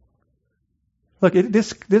 Look,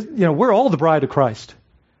 we're all the bride of Christ.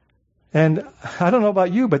 And I don't know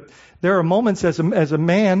about you, but there are moments as a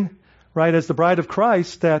man, right, as the bride of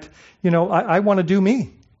Christ, that, I want to do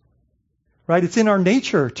me. Right? It's in our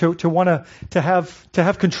nature to want to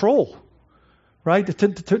have control. Right?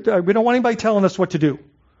 We don't want anybody telling us what to do.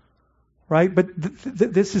 Right? But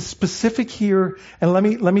this is specific here, and let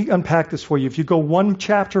me unpack this for you. If you go one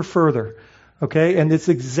chapter further, okay, and it's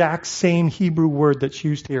the exact same Hebrew word that's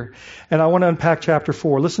used here. And I want to unpack chapter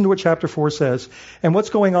 4. Listen to what chapter 4 says. And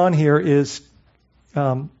what's going on here is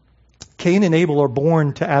Cain and Abel are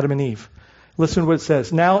born to Adam and Eve. Listen to what it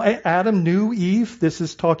says. Now Adam knew Eve. This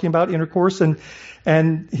is talking about intercourse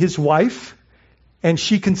and his wife. And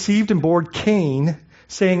she conceived and bore Cain,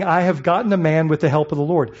 saying, I have gotten a man with the help of the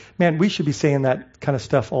Lord. Man, we should be saying that kind of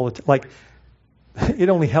stuff all the time. Like, it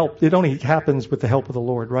only happens with the help of the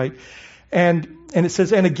Lord, right? And it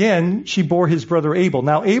says, and again, she bore his brother Abel.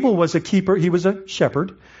 Now, Abel was a keeper. He was a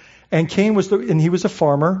shepherd. And Cain he was a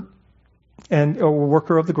farmer and a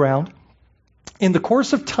worker of the ground. In the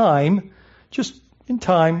course of time,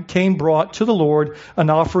 Cain brought to the Lord an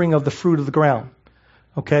offering of the fruit of the ground.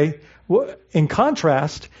 Okay? In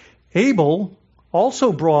contrast, Abel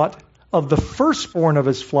also brought of the firstborn of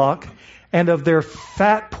his flock and of their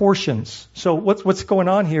fat portions. So what's going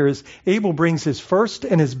on here is Abel brings his first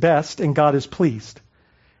and his best, and God is pleased,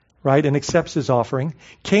 right, and accepts his offering.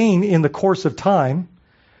 Cain, in the course of time,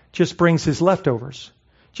 just brings his leftovers.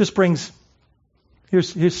 Just brings,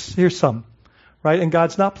 here's some, right, and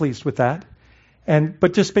God's not pleased with that.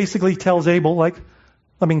 But just basically tells Abel,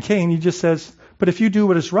 Cain, he just says, but if you do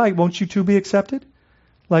what is right, won't you too be accepted?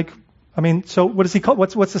 So what does he call?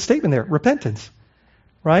 What's the statement there? Repentance,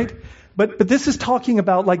 right? But this is talking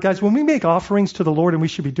about, guys, when we make offerings to the Lord, and we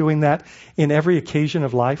should be doing that in every occasion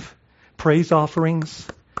of life, praise offerings,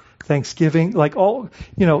 thanksgiving,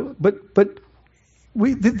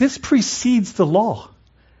 this precedes the law.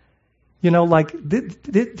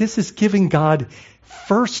 This is giving God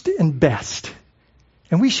first and best.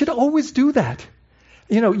 And we should always do that.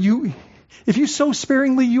 If you sow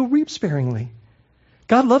sparingly, you'll reap sparingly.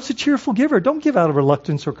 God loves a cheerful giver. Don't give out of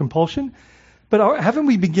reluctance or compulsion. But haven't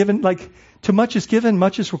we been given, too much is given,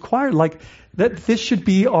 much is required? That this should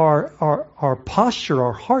be our posture,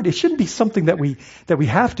 our heart. It shouldn't be something that we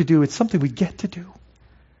have to do. It's something we get to do.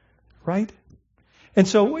 Right? And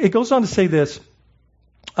so it goes on to say this.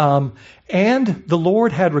 And the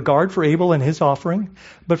Lord had regard for Abel and his offering,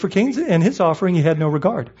 but for Cain and his offering he had no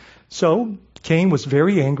regard. So Cain was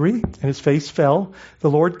very angry, and his face fell. The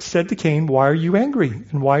Lord said to Cain, why are you angry,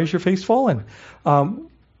 and why is your face fallen?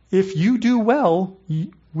 If you do well,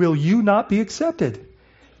 will you not be accepted?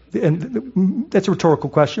 And that's a rhetorical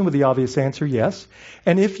question with the obvious answer, yes.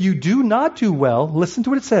 And if you do not do well, listen to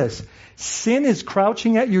what it says. Sin is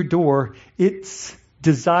crouching at your door. Its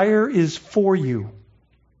desire is for you.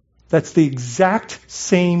 That's the exact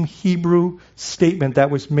same Hebrew statement that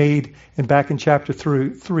was made back in chapter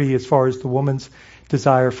 3 as far as the woman's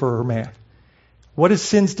desire for her man. What is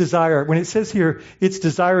sin's desire? When it says here, its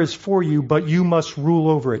desire is for you, but you must rule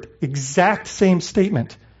over it. Exact same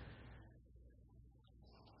statement.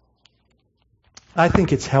 I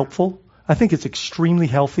think it's helpful. I think it's extremely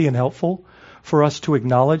healthy and helpful for us to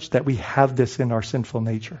acknowledge that we have this in our sinful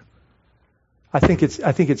nature. I think it's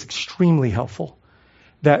extremely helpful.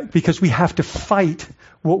 That because we have to fight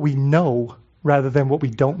what we know rather than what we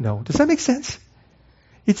don't know. Does that make sense?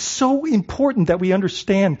 It's so important that we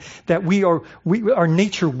understand that our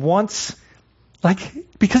nature wants,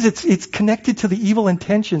 because it's connected to the evil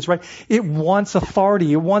intentions, right? It wants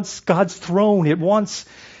authority. It wants God's throne. It wants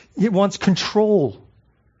control.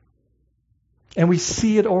 And we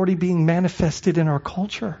see it already being manifested in our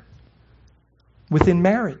culture within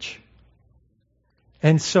marriage.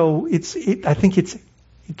 And so I think it's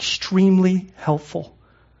extremely helpful.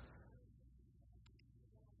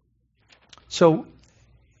 So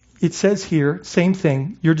it says here, same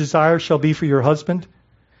thing, your desire shall be for your husband.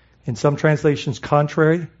 In some translations,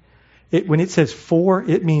 contrary. When it says for,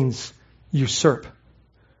 it means usurp.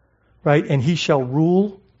 Right? And he shall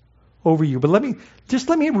rule over you. But let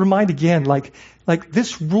me remind again, like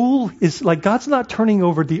this rule is like God's not turning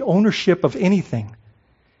over the ownership of anything.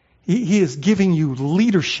 He is giving you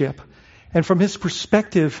leadership. And from his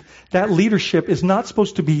perspective, that leadership is not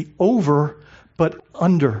supposed to be over, but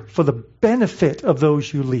under, for the benefit of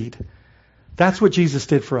those you lead. That's what Jesus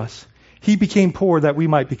did for us. He became poor that we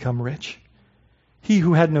might become rich. He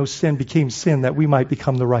who had no sin became sin that we might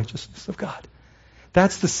become the righteousness of God.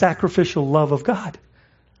 That's the sacrificial love of God.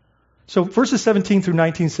 So verses 17 through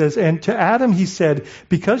 19 says, and to Adam he said,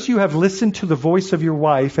 because you have listened to the voice of your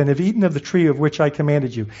wife and have eaten of the tree of which I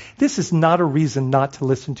commanded you. This is not a reason not to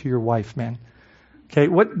listen to your wife, man. Okay,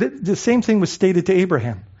 the same thing was stated to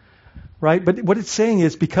Abraham, right? But what it's saying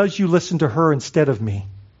is because you listened to her instead of me.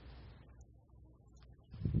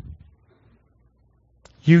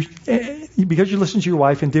 Because you listened to your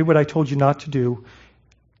wife and did what I told you not to do,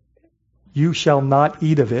 you shall not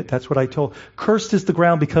eat of it. That's what I told. Cursed is the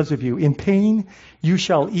ground because of you. In pain, you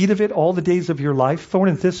shall eat of it all the days of your life. Thorn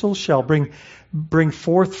and thistles shall bring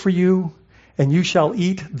forth for you, and you shall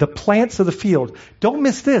eat the plants of the field. Don't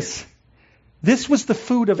miss this. This was the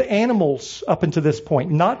food of animals up until this point,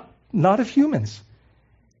 not of humans.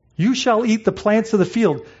 You shall eat the plants of the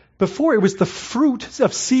field. Before it was the fruit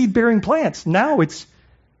of seed-bearing plants. Now it's,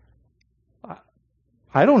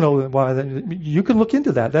 I don't know why. You can look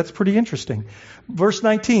into that. That's pretty interesting. Verse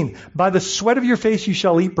 19, by the sweat of your face you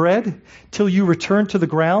shall eat bread till you return to the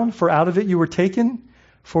ground, for out of it you were taken,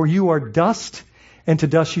 for you are dust, and to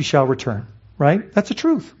dust you shall return. Right? That's the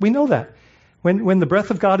truth. We know that. When the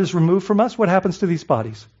breath of God is removed from us, what happens to these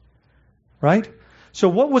bodies? Right? So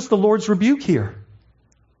what was the Lord's rebuke here?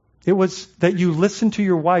 It was that you listen to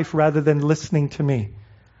your wife rather than listening to me.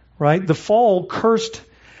 Right? The fall cursed.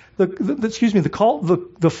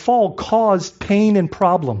 The fall caused pain and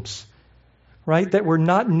problems, right? That were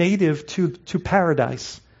not native to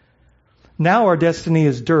paradise. Now our destiny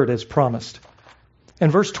is dirt, as promised.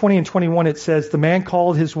 In verse 20 and 21, it says, the man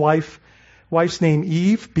called his wife's name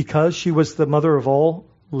Eve because she was the mother of all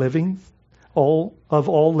living. And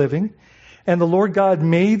the Lord God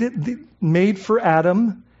made for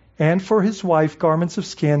Adam and for his wife garments of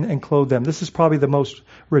skin and clothed them. This is probably the most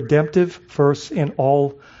redemptive verse in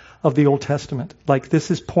all of the Old Testament. Like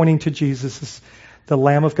this is pointing to Jesus, the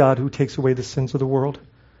Lamb of God who takes away the sins of the world.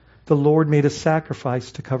 The Lord made a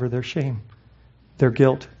sacrifice to cover their shame, their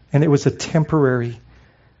guilt. And it was a temporary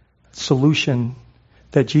solution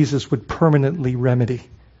that Jesus would permanently remedy.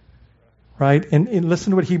 Right? And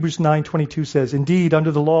listen to what Hebrews 9:22 says. Indeed,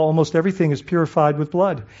 under the law, almost everything is purified with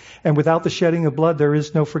blood. And without the shedding of blood, there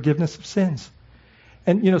is no forgiveness of sins.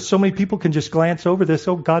 And, so many people can just glance over this.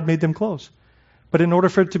 Oh, God made them clothes. But in order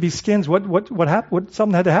for it to be skins, what happened?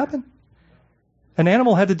 Something had to happen. An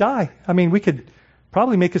animal had to die. I mean, we could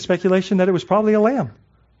probably make a speculation that it was probably a lamb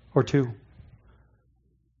or two.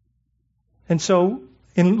 And so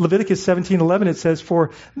in Leviticus 17:11 it says,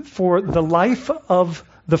 for the life of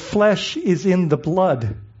the flesh is in the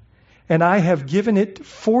blood, and I have given it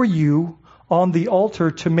for you on the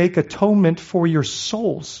altar to make atonement for your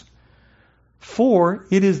souls. For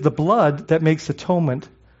it is the blood that makes atonement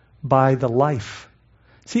by the life.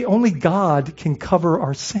 See, only God can cover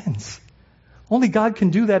our sins. Only God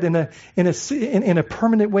can do that in a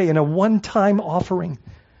permanent way, in a one-time offering.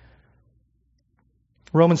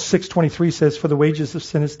 Romans 6:23 says, for the wages of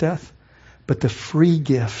sin is death, but the free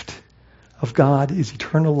gift of God is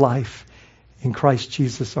eternal life in Christ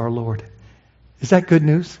Jesus our Lord. Is that good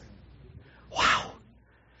news? Wow.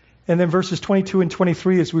 And then verses 22 and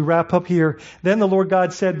 23 as we wrap up here. Then the Lord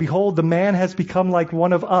God said, behold, the man has become like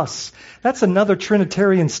one of us. That's another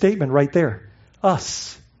Trinitarian statement right there.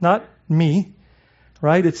 Us, not me.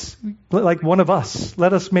 Right? It's like one of us.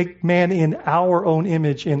 Let us make man in our own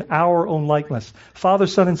image, in our own likeness. Father,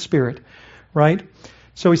 Son, and Spirit. Right?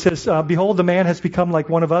 So he says, behold, the man has become like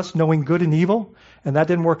one of us, knowing good and evil. And that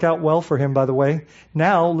didn't work out well for him, by the way.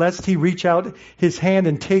 Now, lest he reach out his hand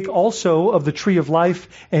and take also of the tree of life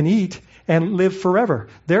and eat and live forever.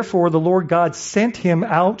 Therefore, the Lord God sent him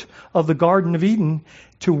out of the Garden of Eden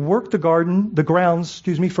to work the grounds,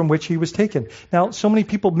 from which he was taken. Now, so many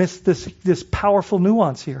people miss this powerful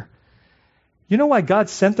nuance here. You know why God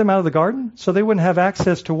sent them out of the garden? So they wouldn't have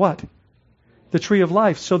access to what? The tree of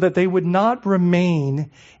life, so that they would not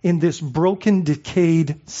remain in this broken,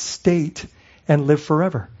 decayed state and live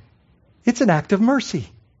forever. It's an act of mercy.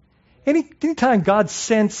 Anytime God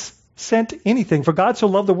sent anything, for God so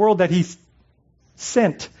loved the world that he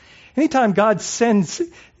sent. Anytime God sends,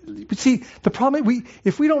 see, the problem,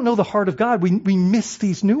 if we don't know the heart of God, we miss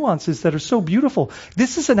these nuances that are so beautiful.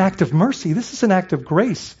 This is an act of mercy. This is an act of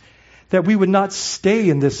grace. That we would not stay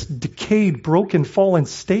in this decayed, broken, fallen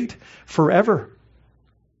state forever.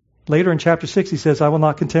 Later in chapter 6, he says, I will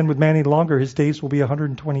not contend with man any longer. His days will be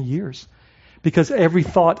 120 years. Because every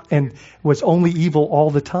thought was only evil all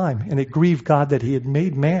the time. And it grieved God that he had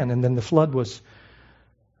made man. And then the flood was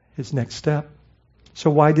his next step. So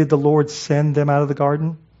why did the Lord send them out of the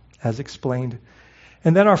garden? As explained.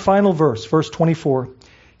 And then our final verse, verse 24.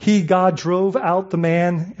 He, God, drove out the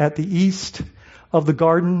man at the east of the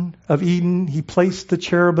Garden of Eden. He placed the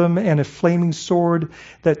cherubim and a flaming sword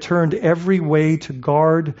that turned every way to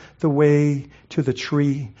guard the way to the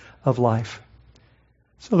tree of life.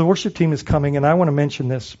 So the worship team is coming, and I want to mention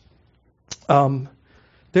this.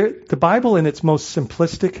 The Bible in its most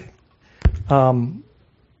simplistic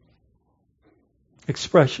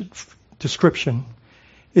description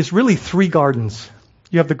is really three gardens.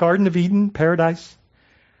 You have the Garden of Eden, paradise,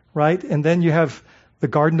 right? And then you have the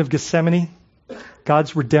Garden of Gethsemane,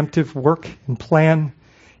 God's redemptive work and plan,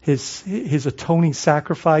 his atoning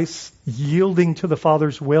sacrifice, yielding to the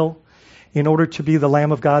Father's will in order to be the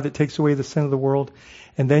Lamb of God that takes away the sin of the world.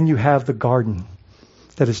 And then you have the garden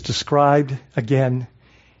that is described again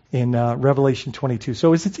in Revelation 22.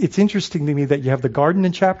 So it's interesting to me that you have the garden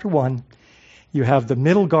in chapter 1. You have the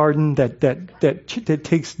middle garden that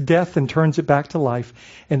takes death and turns it back to life.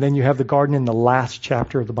 And then you have the garden in the last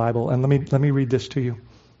chapter of the Bible. And let me read this to you.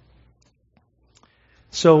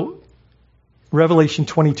 So, Revelation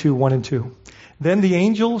 22, 1 and 2. Then the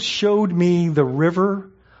angel showed me the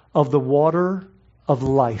river of the water of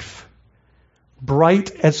life,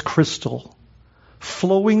 bright as crystal,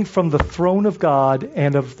 flowing from the throne of God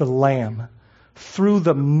and of the Lamb, through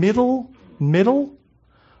the middle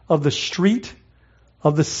of the street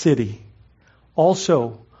of the city.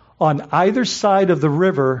 Also, on either side of the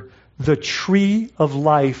river, the tree of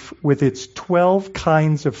life with its 12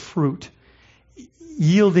 kinds of fruit,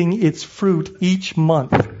 yielding its fruit each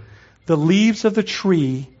month. The leaves of the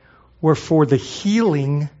tree were for the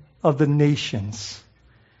healing of the nations.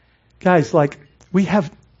 Guys, we have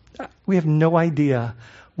no idea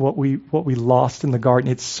what we lost in the garden.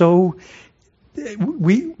 It's so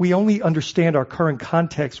we only understand our current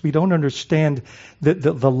context. We don't understand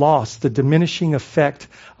the loss, the diminishing effect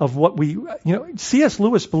of what C.S.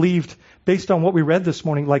 Lewis believed, based on what we read this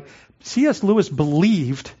morning, C.S. Lewis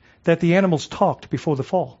believed that the animals talked before the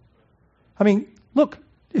fall. I mean, look,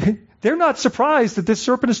 they're not surprised that this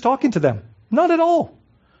serpent is talking to them. Not at all.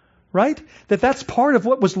 Right? That's part of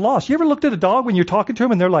what was lost. You ever looked at a dog when you're talking to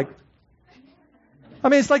them and they're like,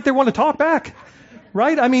 it's like they want to talk back.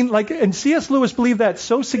 Right? And C.S. Lewis believed that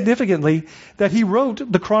so significantly that he wrote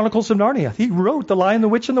the Chronicles of Narnia. He wrote The Lion, the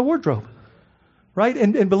Witch, and the Wardrobe. Right?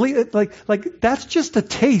 And believe it, that's just a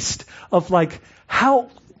taste of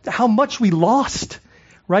how much we lost.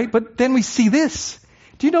 Right? But then we see this.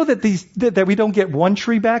 Do you know that we don't get one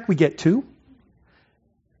tree back, we get two?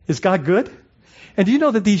 Is God good? And do you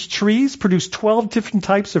know that these trees produce 12 different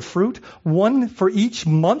types of fruit, one for each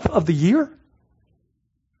month of the year?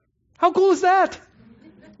 How cool is that?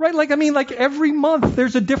 Right? Every month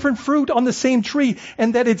there's a different fruit on the same tree,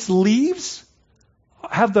 and that its leaves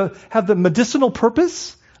have the medicinal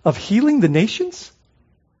purpose of healing the nations.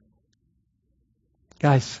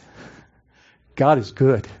 Guys, God is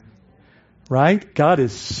good, right? God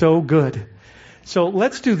is so good. So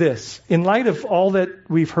let's do this. In light of all that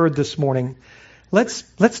we've heard this morning, let's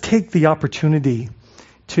take the opportunity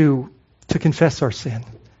to confess our sin,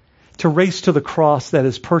 to race to the cross that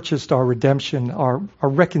has purchased our redemption, our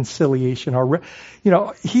reconciliation.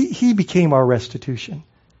 He became our restitution,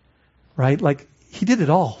 right? He did it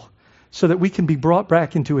all, so that we can be brought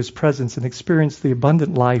back into His presence and experience the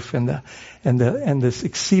abundant life and this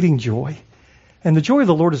exceeding joy. And the joy of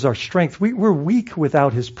the Lord is our strength. We're weak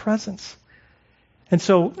without His presence. And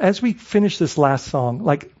so as we finish this last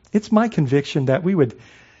song, it's my conviction that we would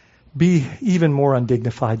be even more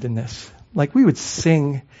undignified than this. Like we would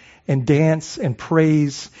sing and dance and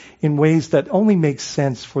praise in ways that only make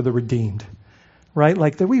sense for the redeemed, right?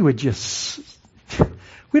 Like that we would just,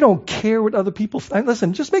 we don't care what other people think.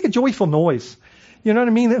 Listen, just make a joyful noise. You know what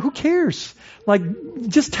I mean? Who cares? Like,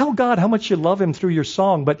 just tell God how much you love Him through your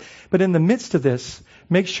song. But in the midst of this,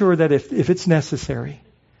 make sure that if it's necessary,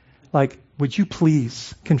 like, would you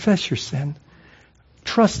please confess your sin?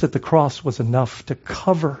 Trust that the cross was enough to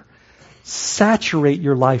cover, saturate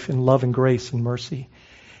your life in love and grace and mercy.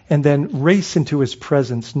 And then race into His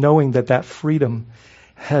presence, knowing that freedom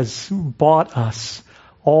has bought us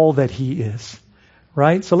all that He is.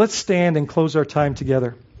 Right? So let's stand and close our time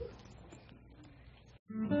together.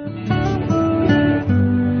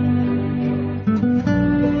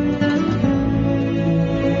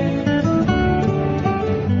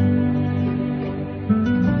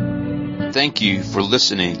 Thank you for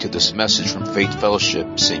listening to this message from Faith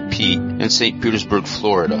Fellowship, St. Pete in St. Petersburg,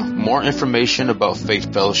 Florida. More information about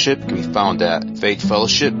Faith Fellowship can be found at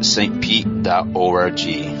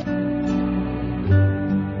faithfellowshipstpete.org.